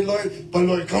you, Fred, Lord. But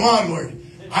Lord, come on, Lord.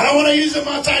 I don't want to use them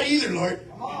outside either, Lord.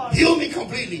 Heal me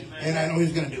completely. And I know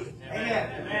He's going to do it.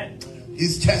 Amen.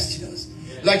 He's testing us.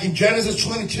 Like in Genesis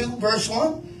 22, verse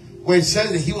 1, where it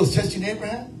says that He was testing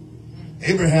Abraham.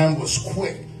 Abraham was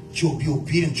quick to be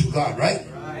obedient to God, right?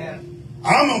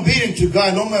 I'm obedient to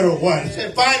God no matter what. He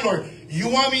said, fine, Lord. You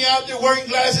want me out there wearing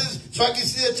glasses so I can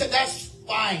see the that's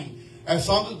fine. As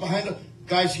long as behind the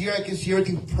guys here, I can see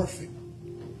everything perfect.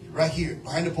 Right here,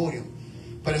 behind the podium.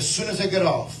 But as soon as I get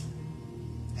off,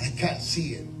 I can't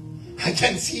see it. I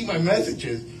can't see my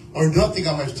messages or nothing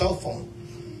on my cell phone.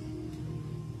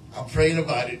 I'm praying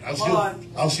about it.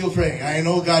 I'm still praying. I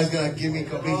know God's going to give me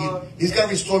He's going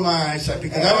to restore my eyesight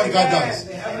because that's what God does.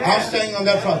 I'm staying on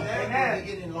that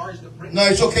front. No,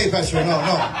 it's okay, Pastor. No.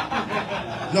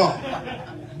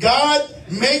 God,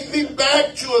 make me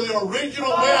back to the original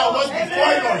way I was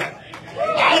before, Lord.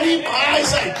 I need my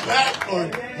eyesight back,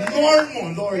 Lord.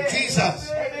 Normal, Lord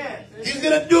Jesus. He's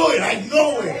going to do it. I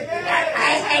know it.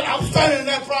 I'm standing in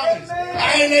that promise.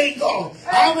 I ain't letting go.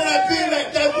 I'm going to be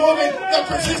like that woman, that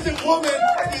persistent woman,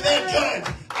 to that judge.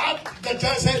 The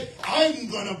judge said, I'm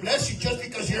going to bless you just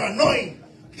because you're annoying.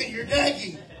 You're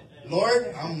nagging.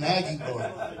 Lord, I'm nagging, Lord.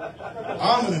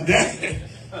 I'm going to nag.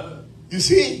 You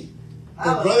see?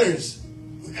 But brothers,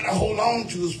 we got to hold on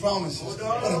to those promises.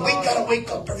 But we got to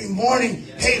wake up every morning.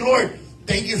 Hey, Lord,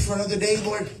 thank you for another day,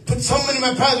 Lord. Put someone in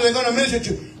my path that I'm going to minister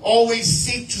to. Always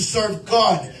seek to serve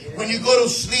God. When you go to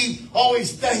sleep,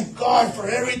 always thank God for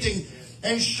everything.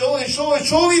 And show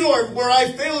me, Lord, where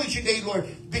I failed each day, Lord.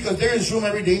 Because there is room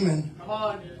every day, man. Come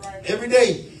on. Every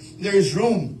day, there is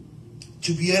room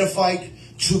to be edified,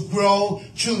 to grow,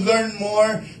 to learn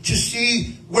more, to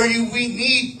see where we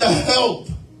need the help.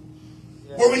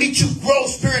 Where we need to grow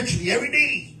spiritually every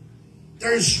day.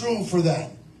 There is room for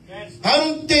that. I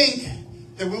don't think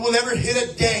that we will ever hit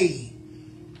a day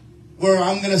where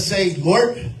I'm going to say,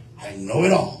 Lord, I know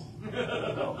it all.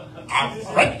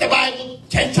 I've read the Bible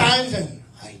 10 times and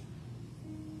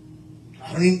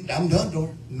I'm done,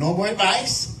 Lord. No more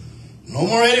advice. No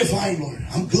more edifying, Lord.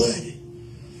 I'm good.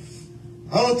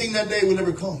 I don't think that day will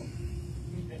ever come.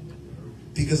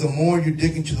 Because the more you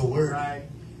dig into the Word,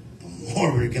 the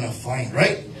more we're going to find,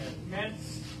 right? Amen.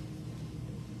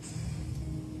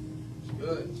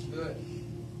 Good.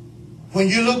 When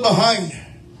you look behind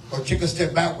or take a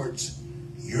step backwards,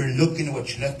 you're looking at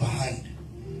what you left behind.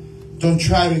 Don't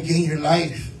try to gain your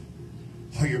life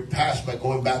or your past by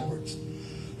going backwards.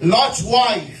 Lot's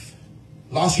wife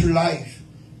lost her life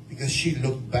because she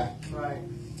looked back. Right.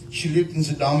 She lived in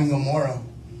Sodom and Gomorrah,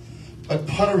 but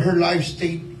part of her life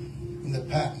stayed in the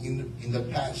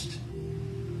past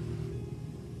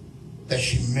that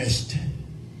she missed.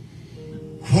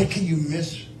 What can you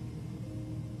miss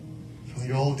from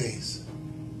your old days?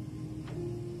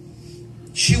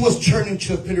 She was turned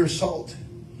into a pillar of salt.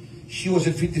 She was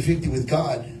at 50-50 with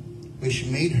God, which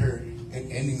made her an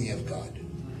enemy of God.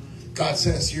 God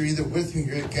says, you're either with me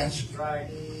or you're against me. Right.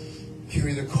 You're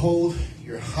either cold,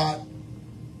 you're hot,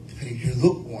 if you're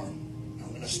lukewarm, I'm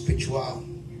going to spit you out.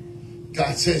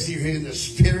 God says you're in the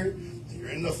spirit, you're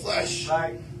in the flesh.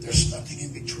 Right. There's nothing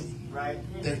in between. Right.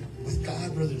 They're with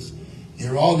God, brothers.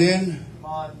 You're all in. Come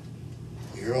on.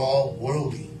 You're all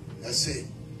worldly. That's it.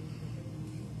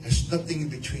 There's nothing in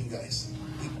between, guys.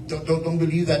 Don't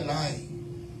believe that lie.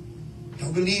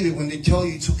 Don't believe it when they tell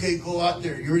you it's okay, go out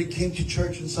there. You already came to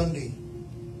church on Sunday.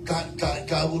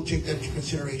 God will take that into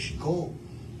consideration. Go.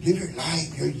 Live your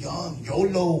life. You're young.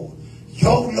 YOLO.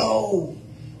 YOLO.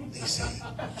 They say,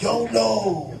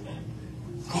 YOLO.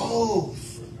 Go.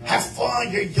 Have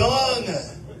fun. You're young.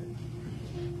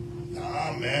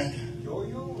 Nah, man.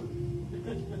 YOLO,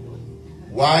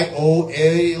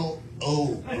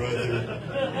 brother.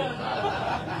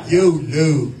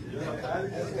 YOLO.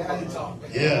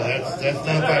 Yeah, that's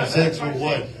 956 or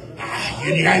what?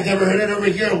 You guys never heard it over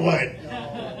here or what?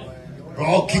 We're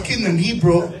all kicking the knee,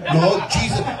 bro. No,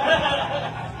 Jesus.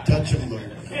 Touch him,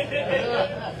 Lord.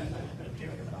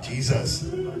 Jesus.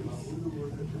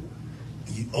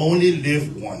 You only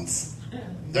live once.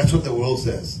 That's what the world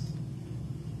says.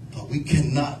 But we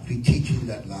cannot be teaching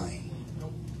that line.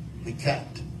 We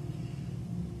can't.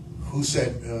 Who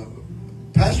said,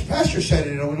 Pastor said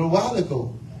it a little while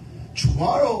ago.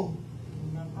 Tomorrow,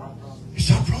 it's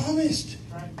not promised.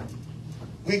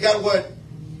 We got what?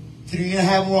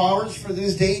 3.5 more hours for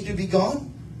this day to be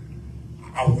gone?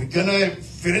 Are we gonna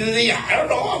fit it in? I don't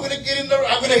know. I'm gonna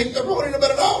hit the road in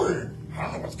about an hour. I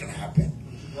don't know what's gonna happen.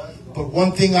 But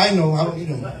one thing I know, I don't need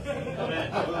them.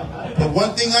 But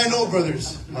one thing I know,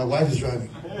 brothers, my wife is driving.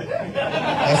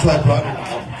 That's why I brought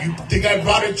her. You think I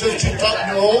brought her just to talk?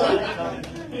 No.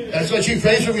 That's what she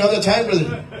prays for me all the time,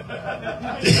 brother.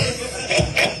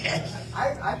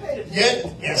 I paid it.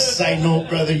 Yeah, yes, I know,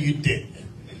 brother, you did.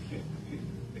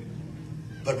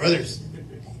 But brothers,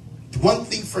 the one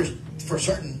thing for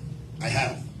certain I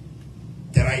have,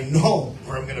 that I know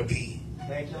where I'm going to be.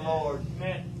 Thank you, Lord.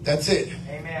 Amen. That's it.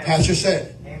 Amen. Pastor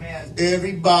said, Amen.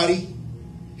 everybody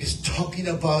is talking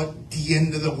about the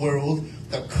end of the world,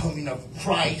 the coming of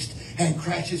Christ, and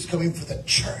Christ is coming for the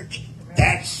church.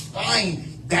 That's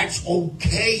fine. That's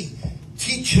okay.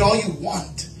 Teach it all you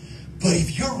want. But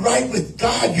if you're right with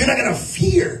God, you're not going to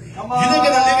fear. You're not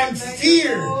going to live in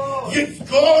fear. You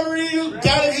glory to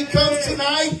God. If He comes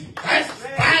tonight, that's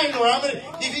fine. Or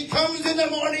if He comes in the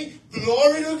morning,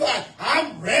 glory to God.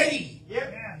 I'm ready.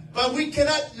 Yep. But we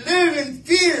cannot live in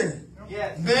fear.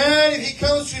 Yes. Man, if He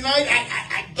comes tonight,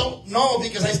 I don't know,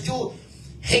 because I still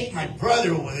hate my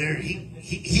brother over there.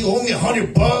 He owed me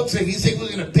 $100 and he said he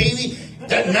was going to pay me.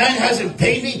 That man hasn't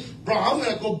paid me. Bro, I'm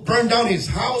going to go burn down his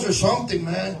house or something,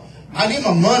 man. I need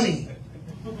my money.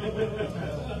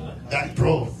 That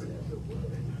bro.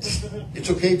 It's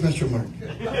okay, Pastor Mark.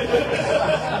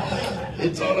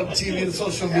 It's all on TV and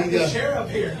social media. Sheriff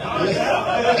here.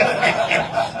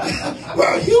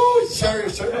 Well, huge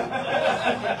sheriff, sir.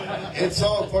 It's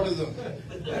all part of the Word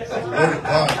of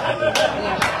God.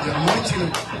 The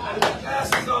anointing.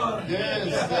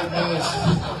 Yes, that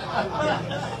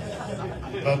was.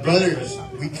 But brothers,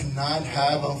 we cannot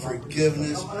have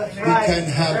unforgiveness. We can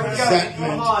have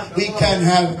resentment. We can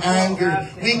have anger.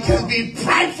 We can be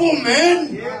prideful,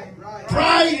 man.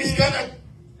 Pride is going to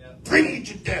bring you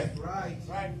to death.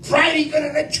 Pride ain't going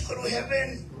to let you go to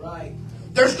heaven.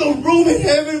 There's no room in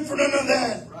heaven for none of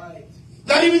that.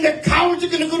 Not even the cowards are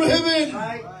going to go to heaven.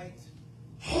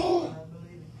 Oh,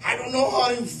 I don't know how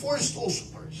to enforce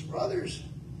those words, brothers.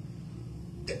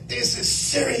 This is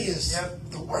serious.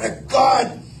 The Word of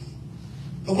God.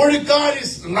 The Word of God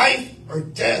is life or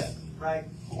death.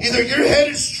 Either you're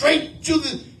headed straight to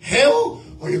the hell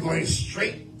or you're going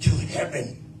straight to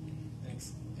heaven.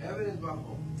 Heaven is my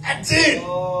home. That's it.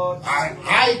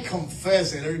 I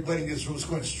confess that everybody in this room is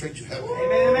going straight to heaven.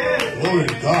 Amen. Glory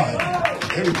to God.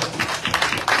 Everybody.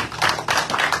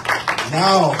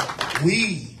 Now,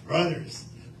 we, brothers,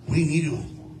 we need to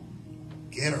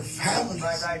get our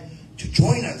families to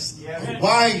join us. Our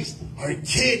wives, our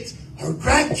kids, our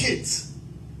grandkids,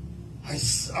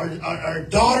 our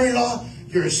daughter-in-law,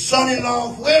 your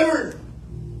son-in-law, whoever.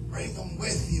 Bring them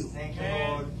with you. Thank you,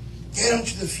 Lord. Get them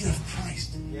to the feet of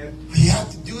Christ. We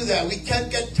have to do that. We can't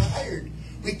get tired.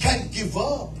 We can't give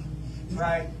up.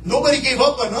 Nobody gave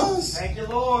up on us. Thank you,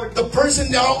 Lord. The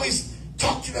person that always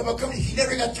talked to me about coming, he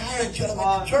never got tired until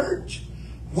I went to church.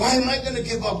 Why am I going to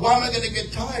give up? Why am I going to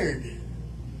get tired?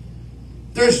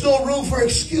 There's no room for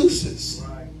excuses.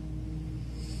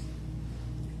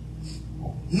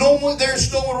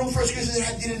 There's no room for excuses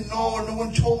that I didn't know or no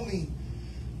one told me.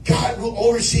 God will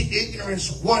oversee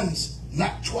ignorance once,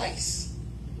 not twice.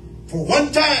 For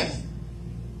one time.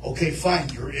 Okay, fine.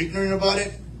 You're ignorant about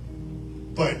it.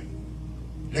 But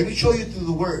let me show you through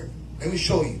the Word. Let me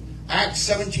show you. Acts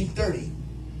 17:30.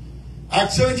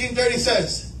 Acts 17:30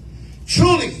 says,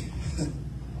 truly,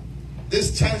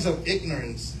 this times of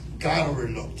ignorance God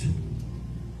overlooked.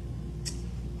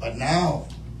 But now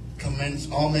commends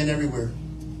all men everywhere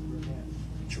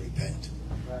to repent.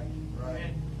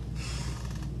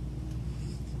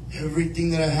 Everything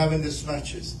that I have in this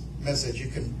message, you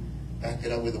can back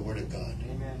it up with the Word of God.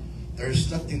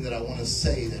 There's nothing that I want to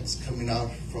say that's coming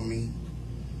out from me.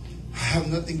 I have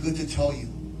nothing good to tell you.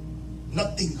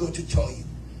 Nothing good to tell you.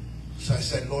 So I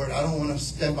said, Lord, I don't want to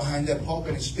stand behind that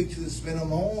pulpit and speak to this man on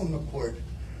my own accord.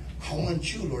 I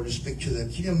want you, Lord, to speak to them.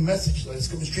 Give them a message, Lord. It's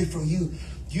coming straight from you.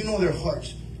 You know their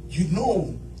hearts. You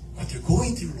know what they're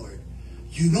going through, Lord.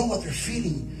 You know what they're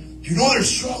feeling. You know their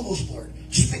struggles, Lord.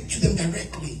 Speak to them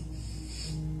directly.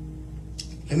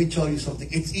 Let me tell you something.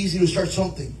 It's easy to start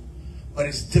something, but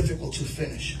it's difficult to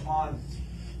finish.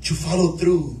 To follow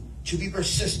through. To be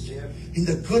persistent. In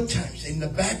the good times, in the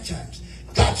bad times.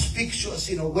 God speaks to us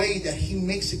in a way that He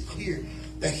makes it clear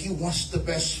that He wants the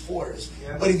best for us.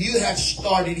 But if you have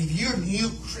started, if you're a new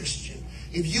Christian,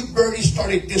 if you barely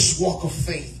started this walk of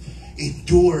faith,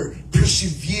 endure,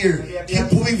 persevere,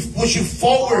 keep moving, pushing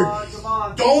forward.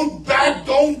 Don't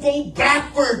go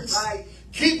backwards.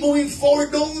 Keep moving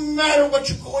forward, no matter what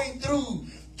you're going through.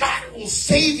 God will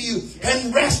save you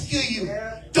and rescue you.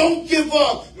 Don't give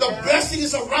up. The blessing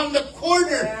is around the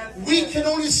corner. We can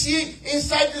only see it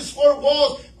inside these four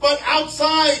walls, But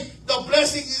outside, the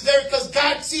blessing is there because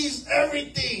God sees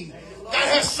everything. God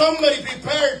has somebody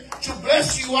prepared to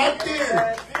bless you out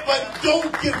there. But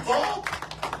don't give up.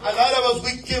 A lot of us,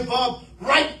 we give up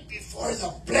right before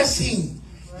the blessing.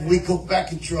 We go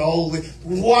back into our old ways.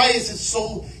 Why is it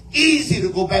so easy to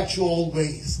go back to old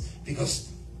ways? Because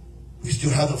we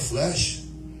still have the flesh.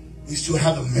 We still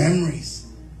have the memories.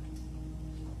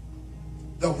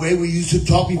 The way we used to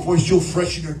talk before is still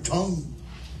fresh in your tongue.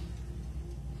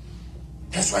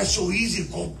 That's why it's so easy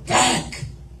to go back.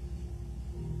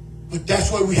 But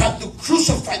that's why we have to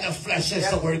crucify the flesh,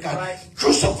 says the word of God. Right.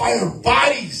 Crucify our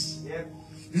bodies. Yep.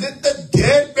 Let the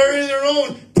dead bury their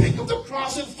own. Pick up the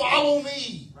cross and follow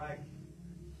me. Right.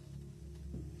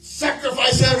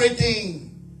 Sacrifice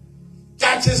everything.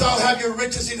 God says, I'll have your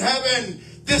riches in heaven.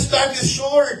 This life is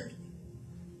short.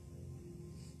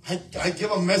 I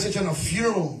give a message on a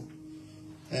funeral.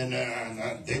 And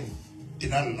they did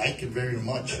not like it very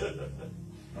much.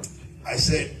 I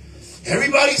said,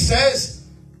 everybody says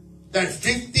that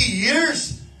 50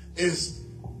 years is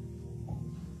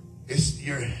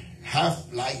your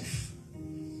half life.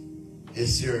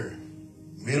 It's your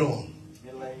midlife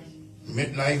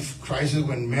crisis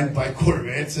when men buy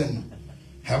Corvettes and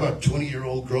have a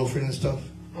 20-year-old girlfriend and stuff.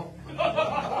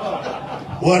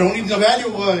 What? Only the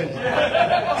value one.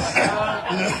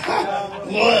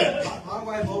 What? My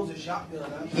wife owns a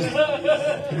shotgun.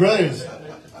 Brothers,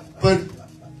 but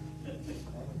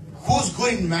who's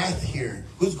good in math here?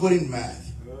 Who's good in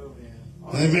math?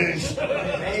 Amen.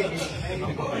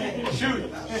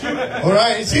 Shoot. All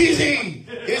right, it's easy.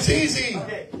 It's easy.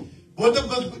 Okay. What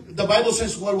the Bible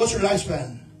says, what's your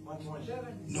lifespan?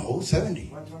 127. No, 70.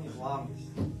 120 is longest.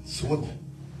 So what?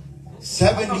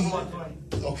 70.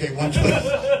 120. Okay,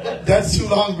 120. That's too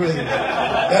long, brother.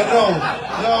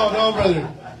 No, brother.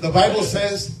 The Bible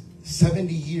says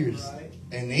 70 years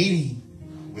and 80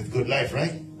 with good life,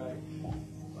 right?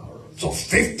 So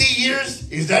 50 years,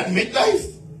 is that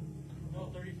midlife? No,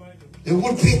 35. It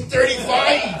would be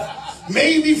 35,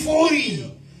 maybe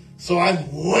 40. So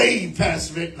I'm way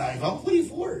past midlife. I'm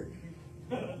 44.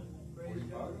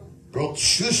 Bro,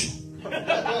 shush.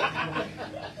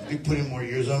 You putting more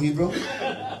years on me, bro?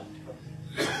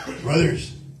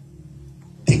 Brothers,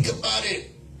 think about it.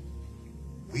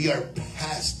 We are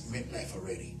past midlife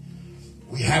already.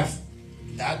 We have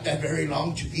not that very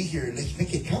long to be here. Let's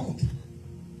make it count.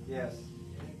 Yes.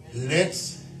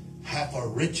 Let's have our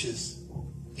riches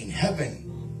in heaven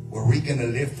where we're going to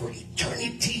live for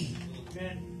eternity.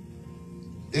 Amen.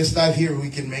 This life here, we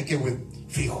can make it with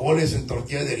frijoles and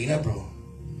tortilla de harina, bro.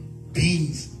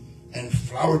 Beans and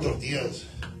flour tortillas.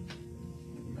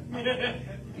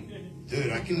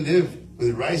 Dude, I can live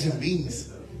with rice and beans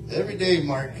every day,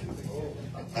 Mark.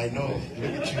 I know.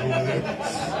 Look at you over there.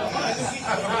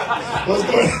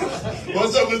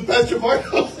 What's up with Pastor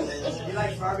Marco? He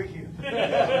likes barbecue.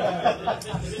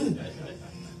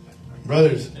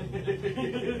 Brothers,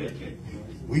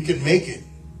 we can make it.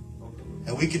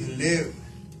 And we can live.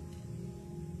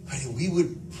 But if we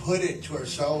would put it to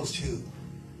ourselves to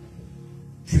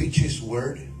preach His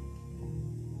word,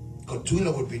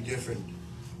 Cotula would be different.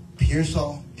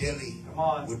 Pearsall, Dilly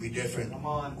would be different.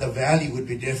 The Valley would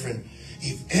be different.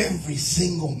 If every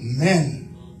single man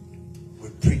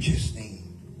would preach His name.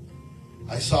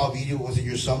 I saw a video, was it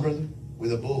your son, brother?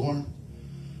 With a bullhorn?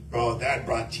 Bro, that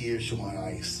brought tears to my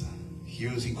eyes. He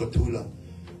was in Cotula.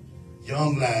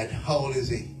 Young lad, how old is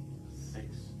he?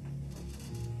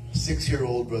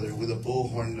 6-year-old brother with a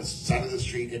bullhorn on the side of the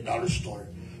street at dollar store,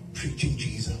 preaching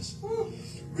Jesus.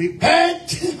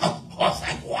 Repent! I was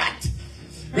like, what?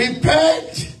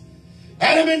 Repent!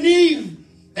 Adam and Eve,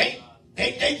 they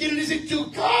didn't listen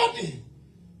to God.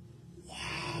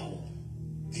 Wow.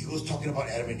 He was talking about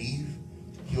Adam and Eve.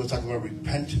 He was talking about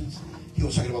repentance. He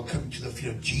was talking about coming to the feet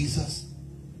of Jesus.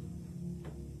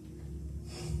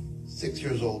 6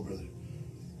 years old, brother.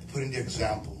 Putting the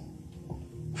example.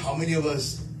 How many of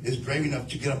us is brave enough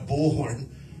to get a bullhorn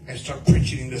and start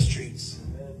preaching in the streets?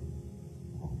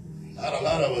 Not a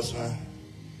lot of us, man.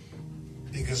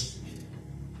 Because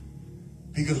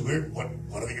we're,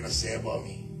 what are they going to say about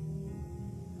me?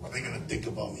 What are they going to think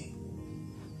about me?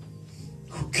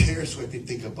 Who cares what they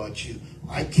think about you?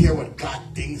 I care what God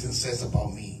thinks and says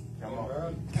about me.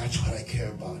 That's what I care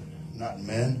about, not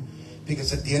men.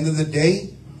 Because at the end of the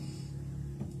day,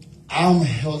 I'm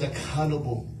held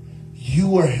accountable.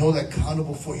 You are held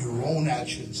accountable for your own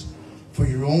actions, for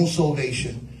your own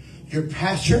salvation. Your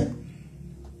pastor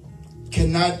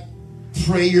cannot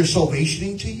pray your salvation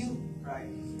into you. Right.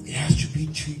 It has to be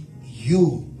to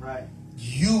you. Right.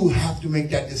 You have to make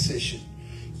that decision.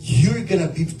 You're going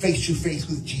to be face to face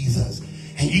with Jesus.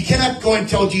 And you cannot go and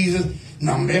tell Jesus,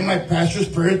 No, man, my pastor's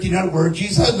prayer did not work.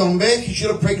 Jesus, no, man, he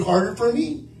should have prayed harder for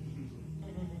me.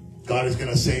 God is going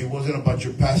to say, it wasn't about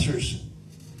your pastor's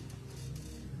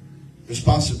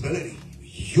responsibility.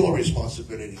 Your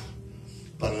responsibility.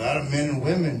 But a lot of men and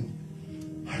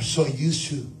women are so used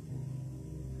to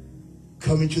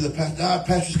coming to the pastor. Nah,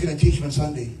 pastor's going to teach them on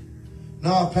Sunday.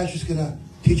 No, pastor's going to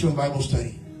teach them Bible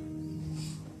study.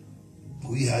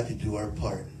 We had to do our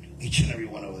part. Each and every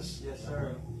one of us. Yes,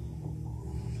 sir.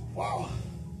 Wow.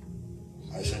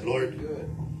 I said, Lord.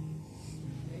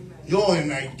 Yo,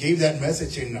 and I gave that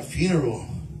message in a funeral.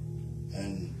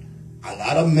 And a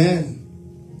lot of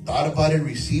men thought about it,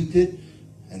 received it.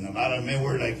 And a lot of men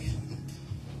were like,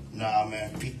 nah,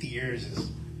 man, 50 years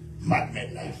is my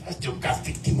midlife. I still got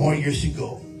 50 more years to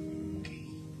go. Okay.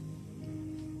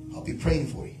 I'll be praying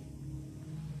for you.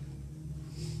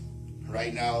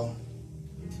 Right now,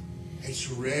 it's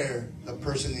rare the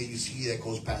person that you see that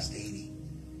goes past 80.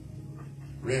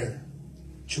 Rare.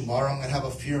 Tomorrow I'm going to have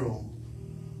a funeral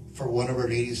for one of our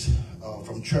ladies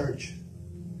from church.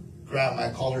 Grandma,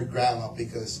 I call her Grandma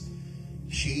because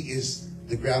she is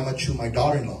the grandma to my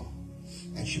daughter-in-law.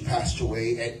 And she passed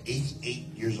away at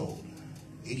 88 years old.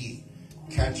 88.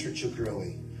 Cancer took her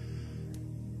away.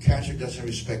 Cancer doesn't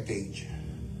respect age.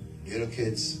 Little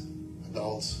kids,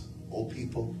 adults, old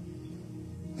people.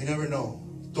 We never know.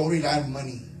 Don't rely on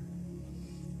money.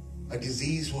 A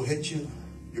disease will hit you,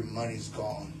 your money's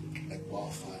gone like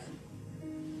wildfire.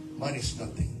 Money's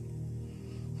nothing.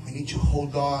 We need to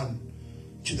hold on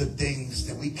to the things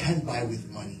that we can buy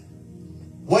with money.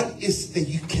 What is that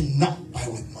you cannot buy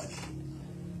with money?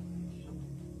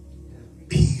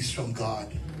 Peace from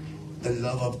God, the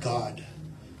love of God,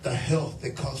 the health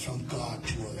that comes from God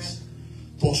to us.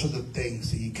 Those are the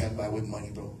things that you can't buy with money,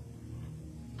 bro.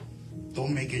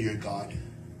 Don't make it your God.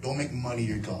 Don't make money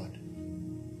your God.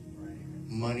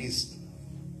 Money's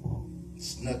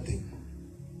it's nothing.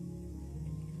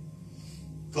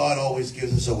 God always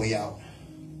gives us a way out.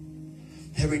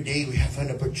 Every day we have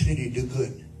an opportunity to do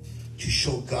good, to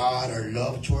show God our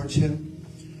love towards Him.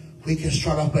 We can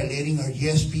start off by letting our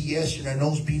yes be yes and our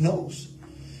no's be no's.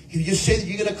 If you just say that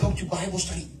you're going to come to Bible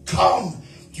study, come.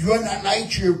 You are not lying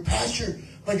to your pastor,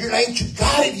 but you're lying to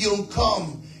God if you don't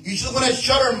come. You just want to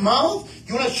shut our mouth?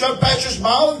 You want to shut pastor's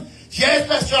mouth? Yes,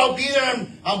 pastor, I'll be there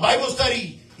on Bible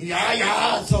study.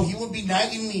 Yeah. So he won't be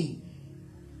nagging me.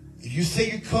 If you say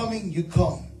you're coming, you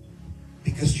come.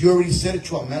 Because you already said it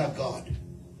to a man of God.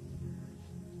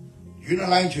 You're not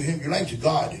lying to him. You're lying to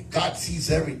God. God sees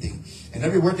everything. And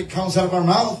every word that comes out of our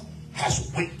mouth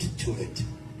has weight to it.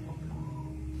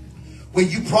 When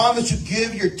you promise to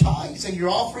give your tithes and your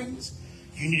offerings,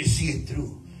 you need to see it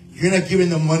through. You're not giving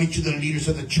the money to the leaders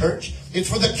of the church. It's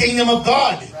for the kingdom of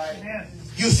God. Right.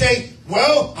 You say,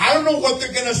 well, I don't know what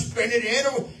they're going to spend it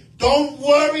in. Don't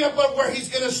worry about where he's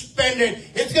going to spend it.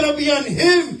 It's going to be on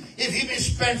him if he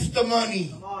misspends the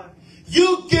money.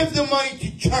 You give the money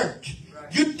to church.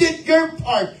 Right. You did your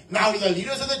part. Now the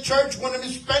leaders of the church want to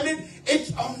spend it.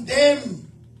 It's on them.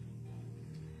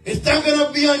 It's not going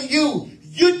to be on you.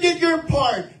 You did your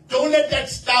part. Don't let that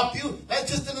stop you.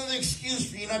 That's just another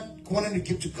excuse for you not wanting to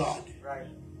give to God. Right.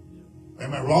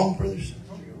 Am I wrong, brothers?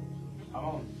 Come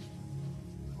on.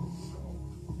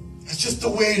 That's just the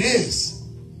way it is.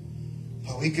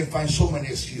 But we can find so many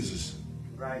excuses.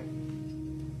 Right.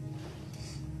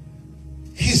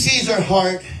 He sees our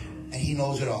heart and he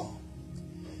knows it all.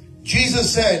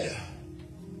 Jesus said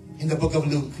in the book of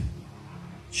Luke,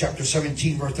 chapter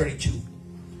 17, verse 32.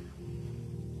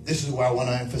 This is what I want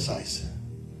to emphasize.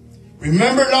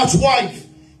 Remember Lot's wife.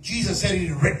 Jesus said it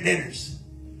in red letters.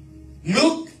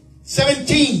 Luke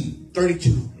 17,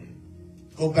 32.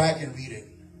 Go back and read it.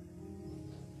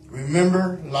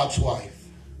 Remember Lot's wife.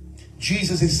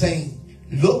 Jesus is saying,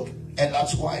 look at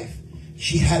Lot's wife.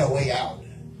 She had a way out.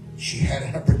 She had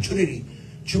an opportunity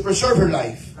to preserve her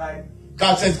life. Right.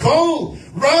 God says, go,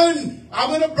 run. I'm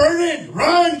going to burn it.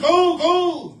 Run,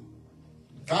 go.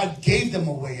 God gave them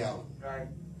a way out. Right.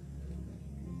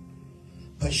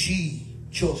 But she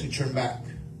chose to turn back.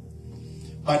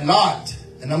 But Lot,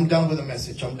 and I'm done with the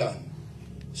message. I'm done.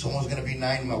 Someone's going to be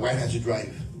 9. My wife has to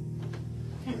drive.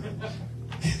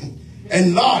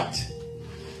 And Lot,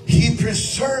 he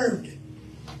preserved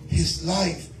his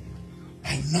life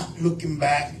by not looking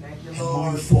back and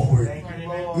moving forward.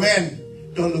 Man,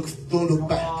 don't look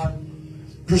back.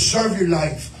 Preserve your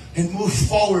life and move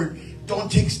forward. Don't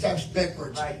take steps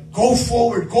backwards. Go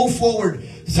forward.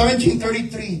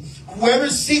 1733. Whoever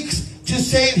seeks to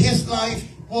save his life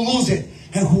will lose it.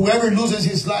 And whoever loses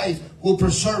his life will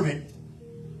preserve it.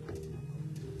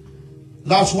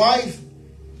 Lot's wife,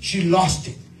 she lost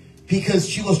it because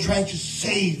she was trying to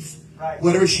save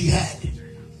whatever she had.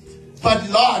 But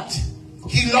Lot,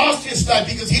 he lost his life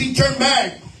because he didn't turn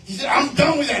back. He said, I'm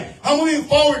done with that. I'm moving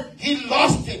forward. He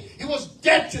lost it. It was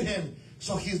dead to him.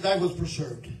 So his life was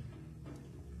preserved.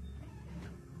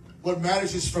 What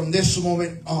matters is from this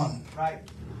moment on. Right.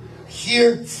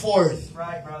 Hereforth.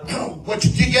 Right, brother. What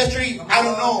you did yesterday, I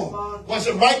don't know. Was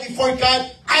it right before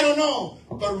God? I don't know.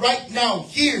 But right now,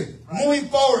 here, moving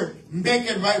forward, make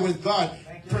it right with God.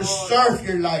 Preserve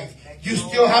your life. You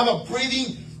still have a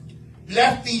breathing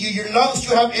left in you. Your lungs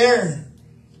still have air.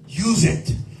 Use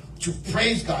it to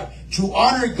praise God, to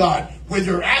honor God with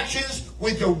your actions,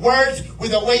 with your words,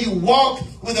 with the way you walk,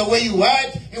 with the way you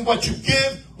act, and what you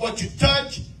give, what you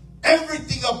touch.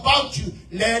 Everything about you,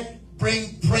 let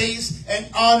bring praise and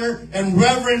honor and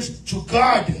reverence to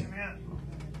God. Amen.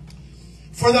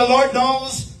 For the Lord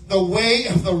knows the way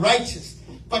of the righteous,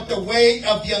 but the way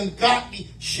of the ungodly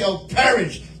shall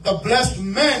perish. The blessed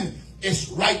man is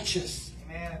righteous.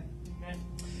 Amen.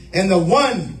 And the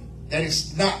one that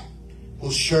is not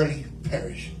will surely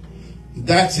perish.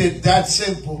 That's it. That's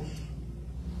simple.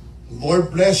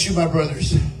 Lord bless you, my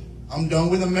brothers. I'm done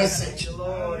with the message.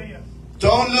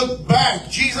 Don't look back.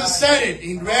 Jesus said it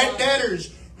in red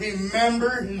letters.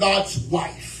 Remember Lot's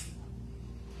wife.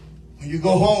 When you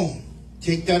go home,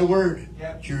 take that word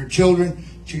to your children,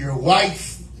 to your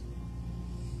wife.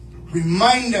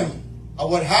 Remind them of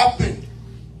what happened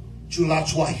to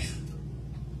Lot's wife.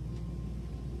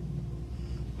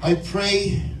 I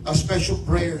pray a special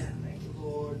prayer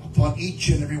upon each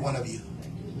and every one of you.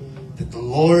 That the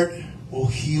Lord will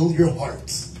heal your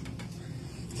hearts.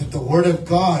 That the word of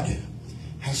God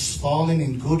has fallen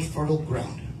in good fertile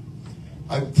ground.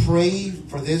 I pray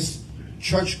for this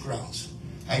church grounds.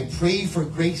 I pray for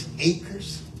Grace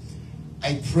Acres.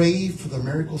 I pray for the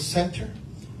Miracle Center.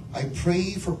 I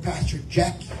pray for Pastor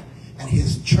Jackie and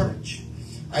his church.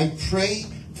 I pray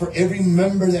for every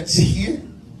member that's here.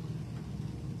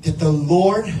 That the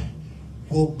Lord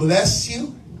will bless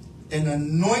you and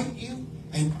anoint you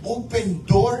and open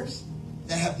doors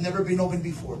that have never been opened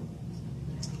before.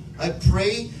 I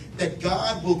pray that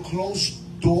God will close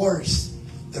doors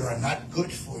that are not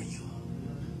good for you.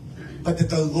 But that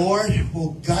the Lord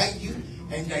will guide you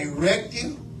and direct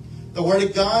you. The Word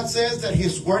of God says that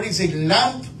His Word is a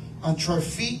lamp unto our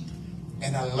feet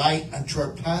and a light unto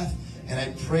our path. And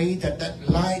I pray that that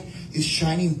light is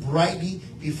shining brightly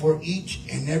before each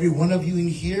and every one of you in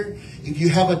here. If you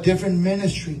have a different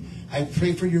ministry, I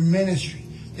pray for your ministry,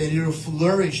 that it'll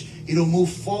flourish, it'll move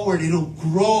forward, it'll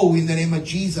grow in the name of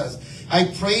Jesus. I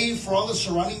pray for all the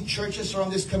surrounding churches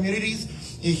around these communities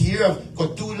in here of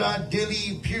Cotula,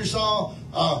 Dilley, Pearsall,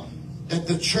 that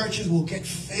the churches will get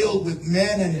filled with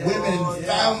men and women and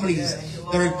families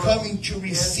that are coming to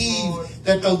receive,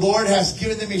 that the Lord has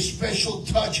given them a special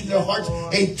touch in their hearts,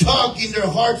 a tug in their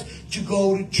hearts to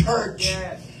go to church.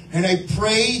 And I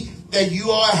pray that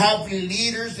you all have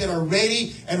leaders that are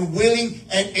ready and willing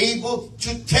and able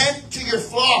to tend to your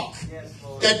flock.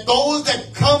 That those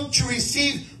that come to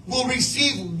receive will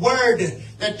receive word,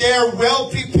 that they are well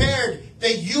prepared,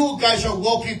 that you guys are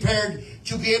well prepared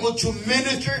to be able to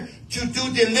minister, to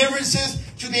do deliverances,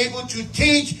 to be able to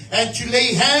teach and to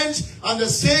lay hands on the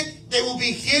sick. They will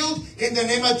be healed in the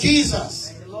name of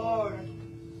Jesus. Thank you, Lord.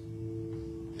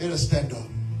 Let us stand up.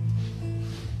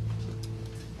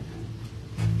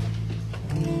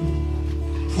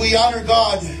 We honor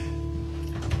God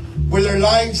with our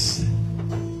lives.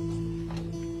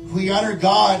 We honor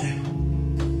God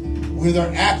with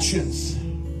our actions.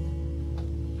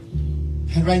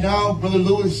 And right now, Brother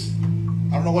Lewis,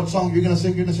 I don't know what song you're going to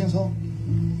sing. You're going to sing a song?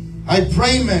 I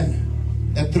pray,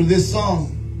 man, that through this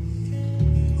song,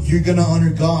 you're going to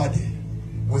honor God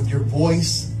with your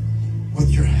voice, with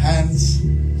your hands.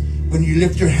 When you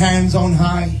lift your hands on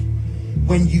high,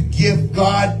 when you give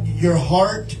God your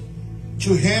heart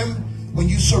to Him, when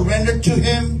you surrender to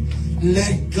Him,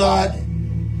 let God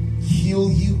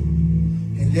heal you,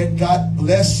 and let God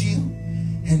bless you,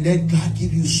 and let God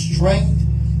give you strength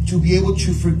to be able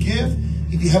to forgive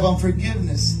if you have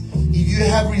unforgiveness, if you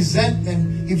have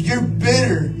resentment, if you're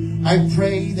bitter. I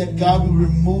pray that God will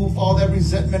remove all that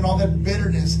resentment, all that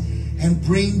bitterness, and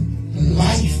bring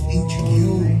life into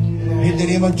you in the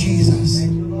name of Jesus.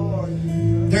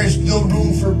 There is no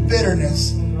room for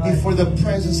bitterness before the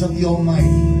presence of the Almighty.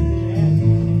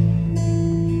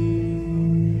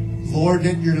 Lord,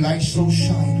 let your light so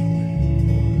shine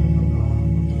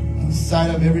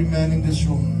inside of every man in this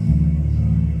room.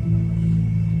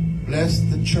 Bless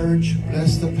the church,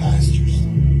 bless the pastors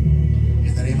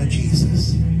in the name of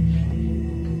Jesus.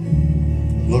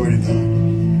 Glory to God.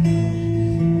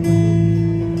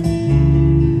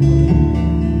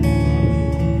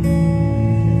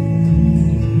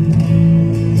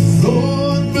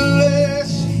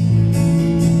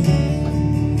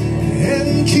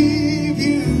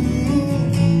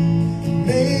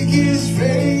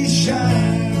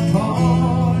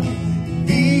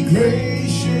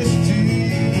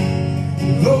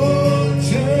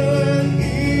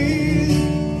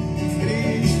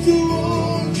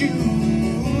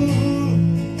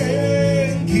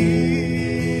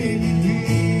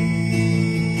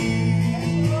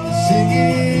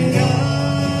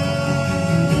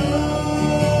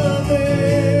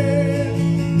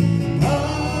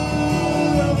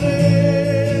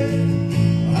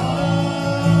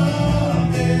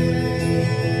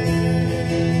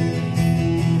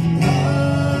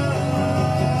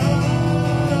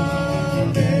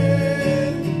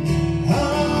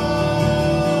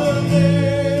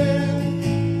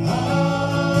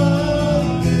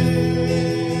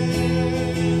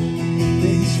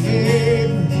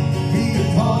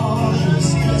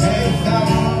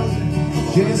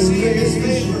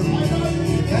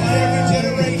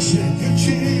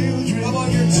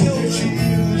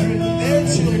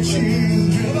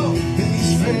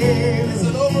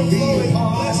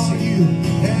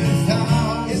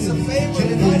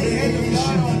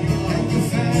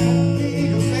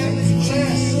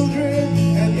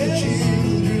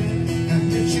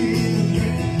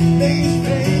 May His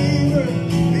favor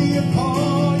be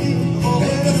upon you.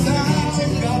 And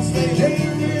 1,000 God's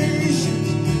generations,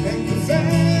 and your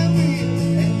family,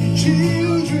 and your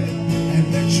children, and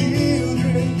their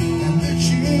children, and their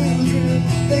children.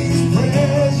 May His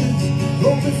presence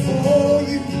go before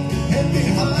you, and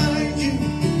behind you,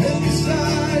 and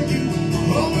beside you,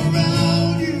 all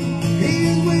around you. He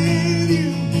is with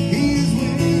you. He is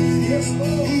with you.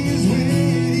 He is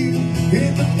with you.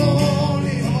 In the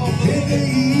morning, in the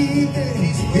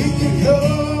evening, in your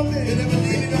coming, in the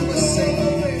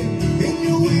going, in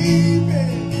your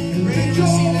weeping, and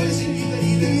rejoicing.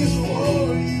 He is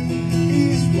for you. He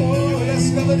is for you. Bless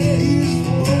coming in. He is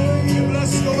for you.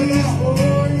 Bless going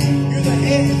out. You're the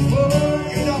head.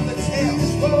 You're not the tail.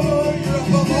 You're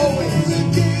above always.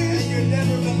 And you're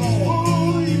never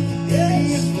below. He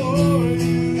is for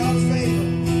you. God's favor.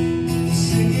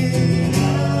 Sing it.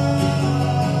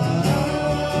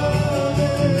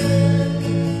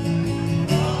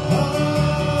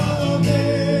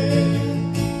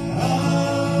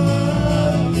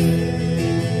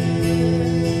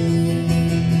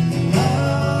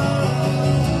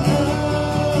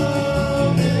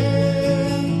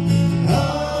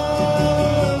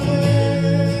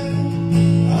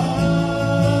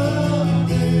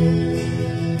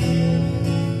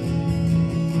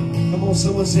 Come on,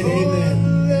 someone say amen.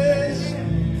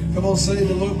 Come on, say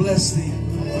the Lord bless thee.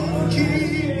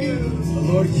 The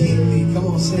Lord keep thee. Come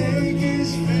on, say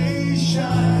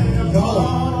it. Come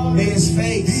on. May His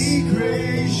face.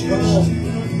 Come on.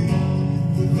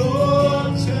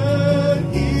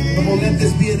 Come on, let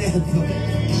this be an anthem.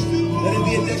 Let it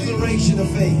be a declaration of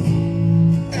faith.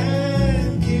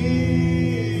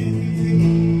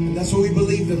 That's what we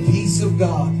believe, the peace of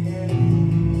God.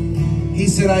 He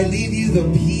said, I leave you the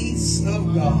peace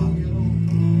of God.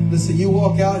 Listen, you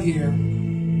walk out here,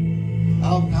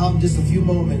 I'll just a few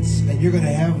moments, and you're going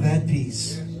to have that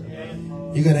peace.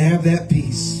 You're going to have that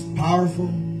peace. Powerful,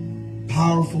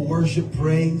 powerful worship,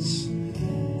 praise,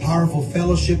 powerful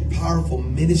fellowship, powerful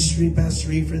ministry. Pastor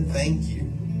Efren, thank you.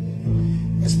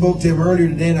 I spoke to him earlier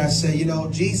today, and I said, you know,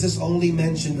 Jesus only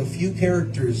mentioned a few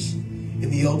characters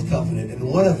in the Old Covenant, and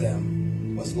one of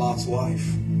them was Lot's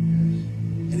wife.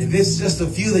 And if it's just a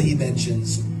few that He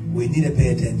mentions, we need to pay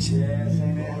attention. Yes,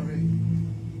 amen.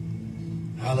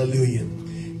 Hallelujah.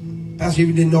 Pastor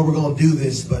even didn't know we're going to do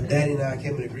this, but Daddy and I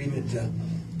came in agreement to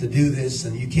do this,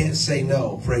 and you can't say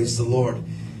no. Praise the Lord.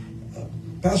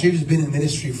 Pastor Eve's been in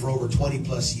ministry for over 20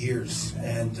 plus years,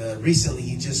 and recently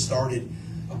he just started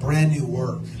a brand new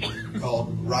work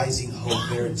called Rising Hope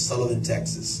there in Sullivan,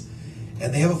 Texas.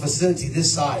 And they have a facility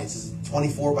this size,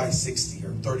 24 by 60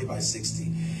 or 30 by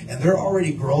 60. And they're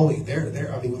already growing. They're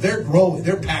growing.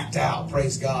 They're packed out,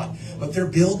 praise God. But they're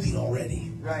building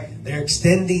already. Right. They're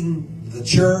extending the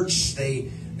church.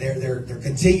 They're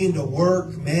continuing to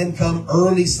work. Men come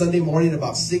early Sunday morning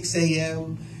about 6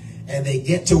 a.m. and they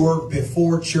get to work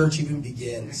before church even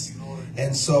begins.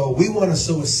 And so we want to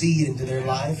sow a seed into their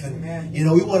life, and you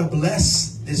know, we want to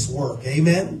bless this work.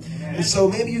 Amen. And so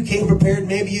maybe you came prepared,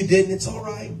 maybe you didn't. It's all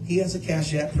right. He has a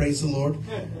cash app. Praise the Lord.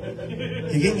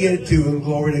 You can get it to him.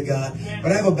 Glory to God.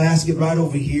 But I have a basket right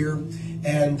over here,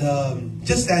 and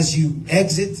just as you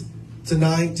exit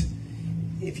tonight,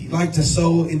 if you'd like to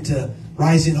sow into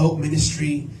Rising Hope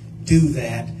Ministry, do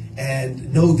that,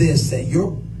 and know this, that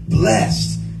you're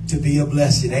blessed to be a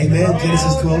blessing. Amen.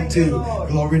 Genesis 12:2.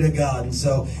 Glory to God. And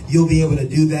so you'll be able to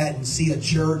do that and see a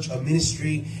church, a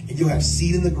ministry, and you'll have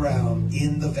seed in the ground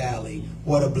in the valley.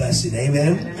 What a blessing.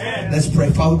 Amen. Amen. Let's pray.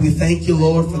 Father, we thank you,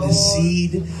 Lord, for this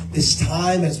seed, this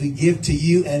time as we give to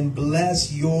you, and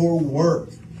bless your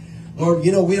work. Lord,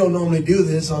 you know, we don't normally do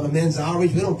this on the men's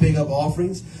outreach. We don't pick up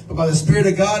offerings. But by the Spirit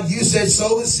of God, you said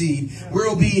sow the seed. We're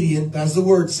obedient, as the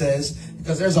word says,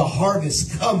 because there's a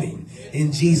harvest coming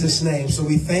in Jesus' name. So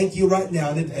we thank you right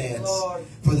now in advance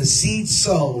for the seed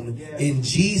sown in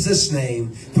Jesus'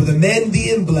 name, for the men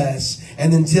being blessed.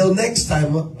 And until next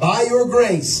time, by your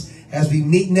grace, as we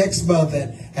meet next month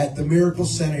at the Miracle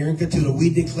Center here in Catula, we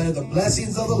declare the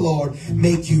blessings of the Lord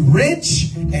make you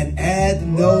rich and add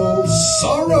no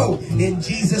sorrow. In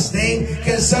Jesus' name,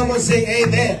 can someone say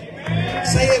amen?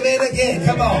 Say amen again.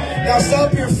 Come on. Now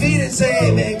stomp your feet and say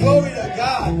amen. Glory to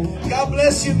God. God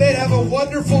bless you, man. Have a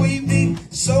wonderful evening.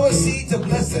 Sow a seed to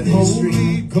bless the ministry.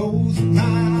 Holy Ghost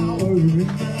power in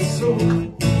my soul.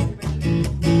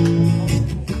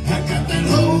 I got that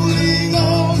Holy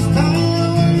Ghost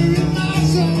power in my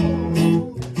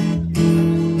soul.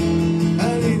 I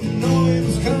didn't know it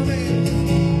was coming.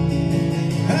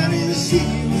 I didn't see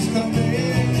it was coming.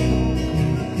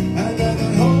 I got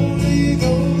that Holy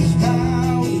Ghost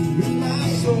power in my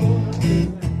soul.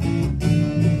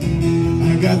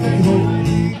 I got that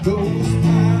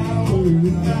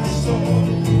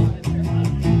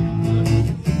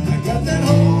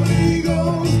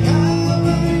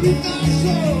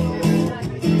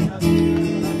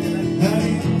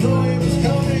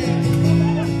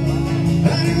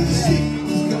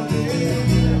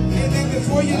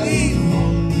Before you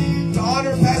leave, to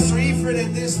honor Pastor Efren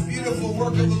and this beautiful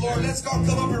work of the Lord, let's all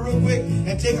come up here real quick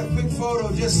and take a quick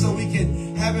photo just so we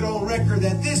can have it on record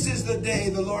that this is the day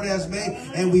the Lord has made,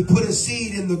 and we put a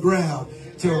seed in the ground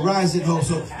to arise in hope.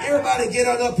 So everybody get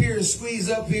on up here and squeeze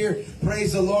up here.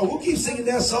 Praise the Lord. We'll keep singing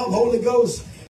that song, Holy Ghost.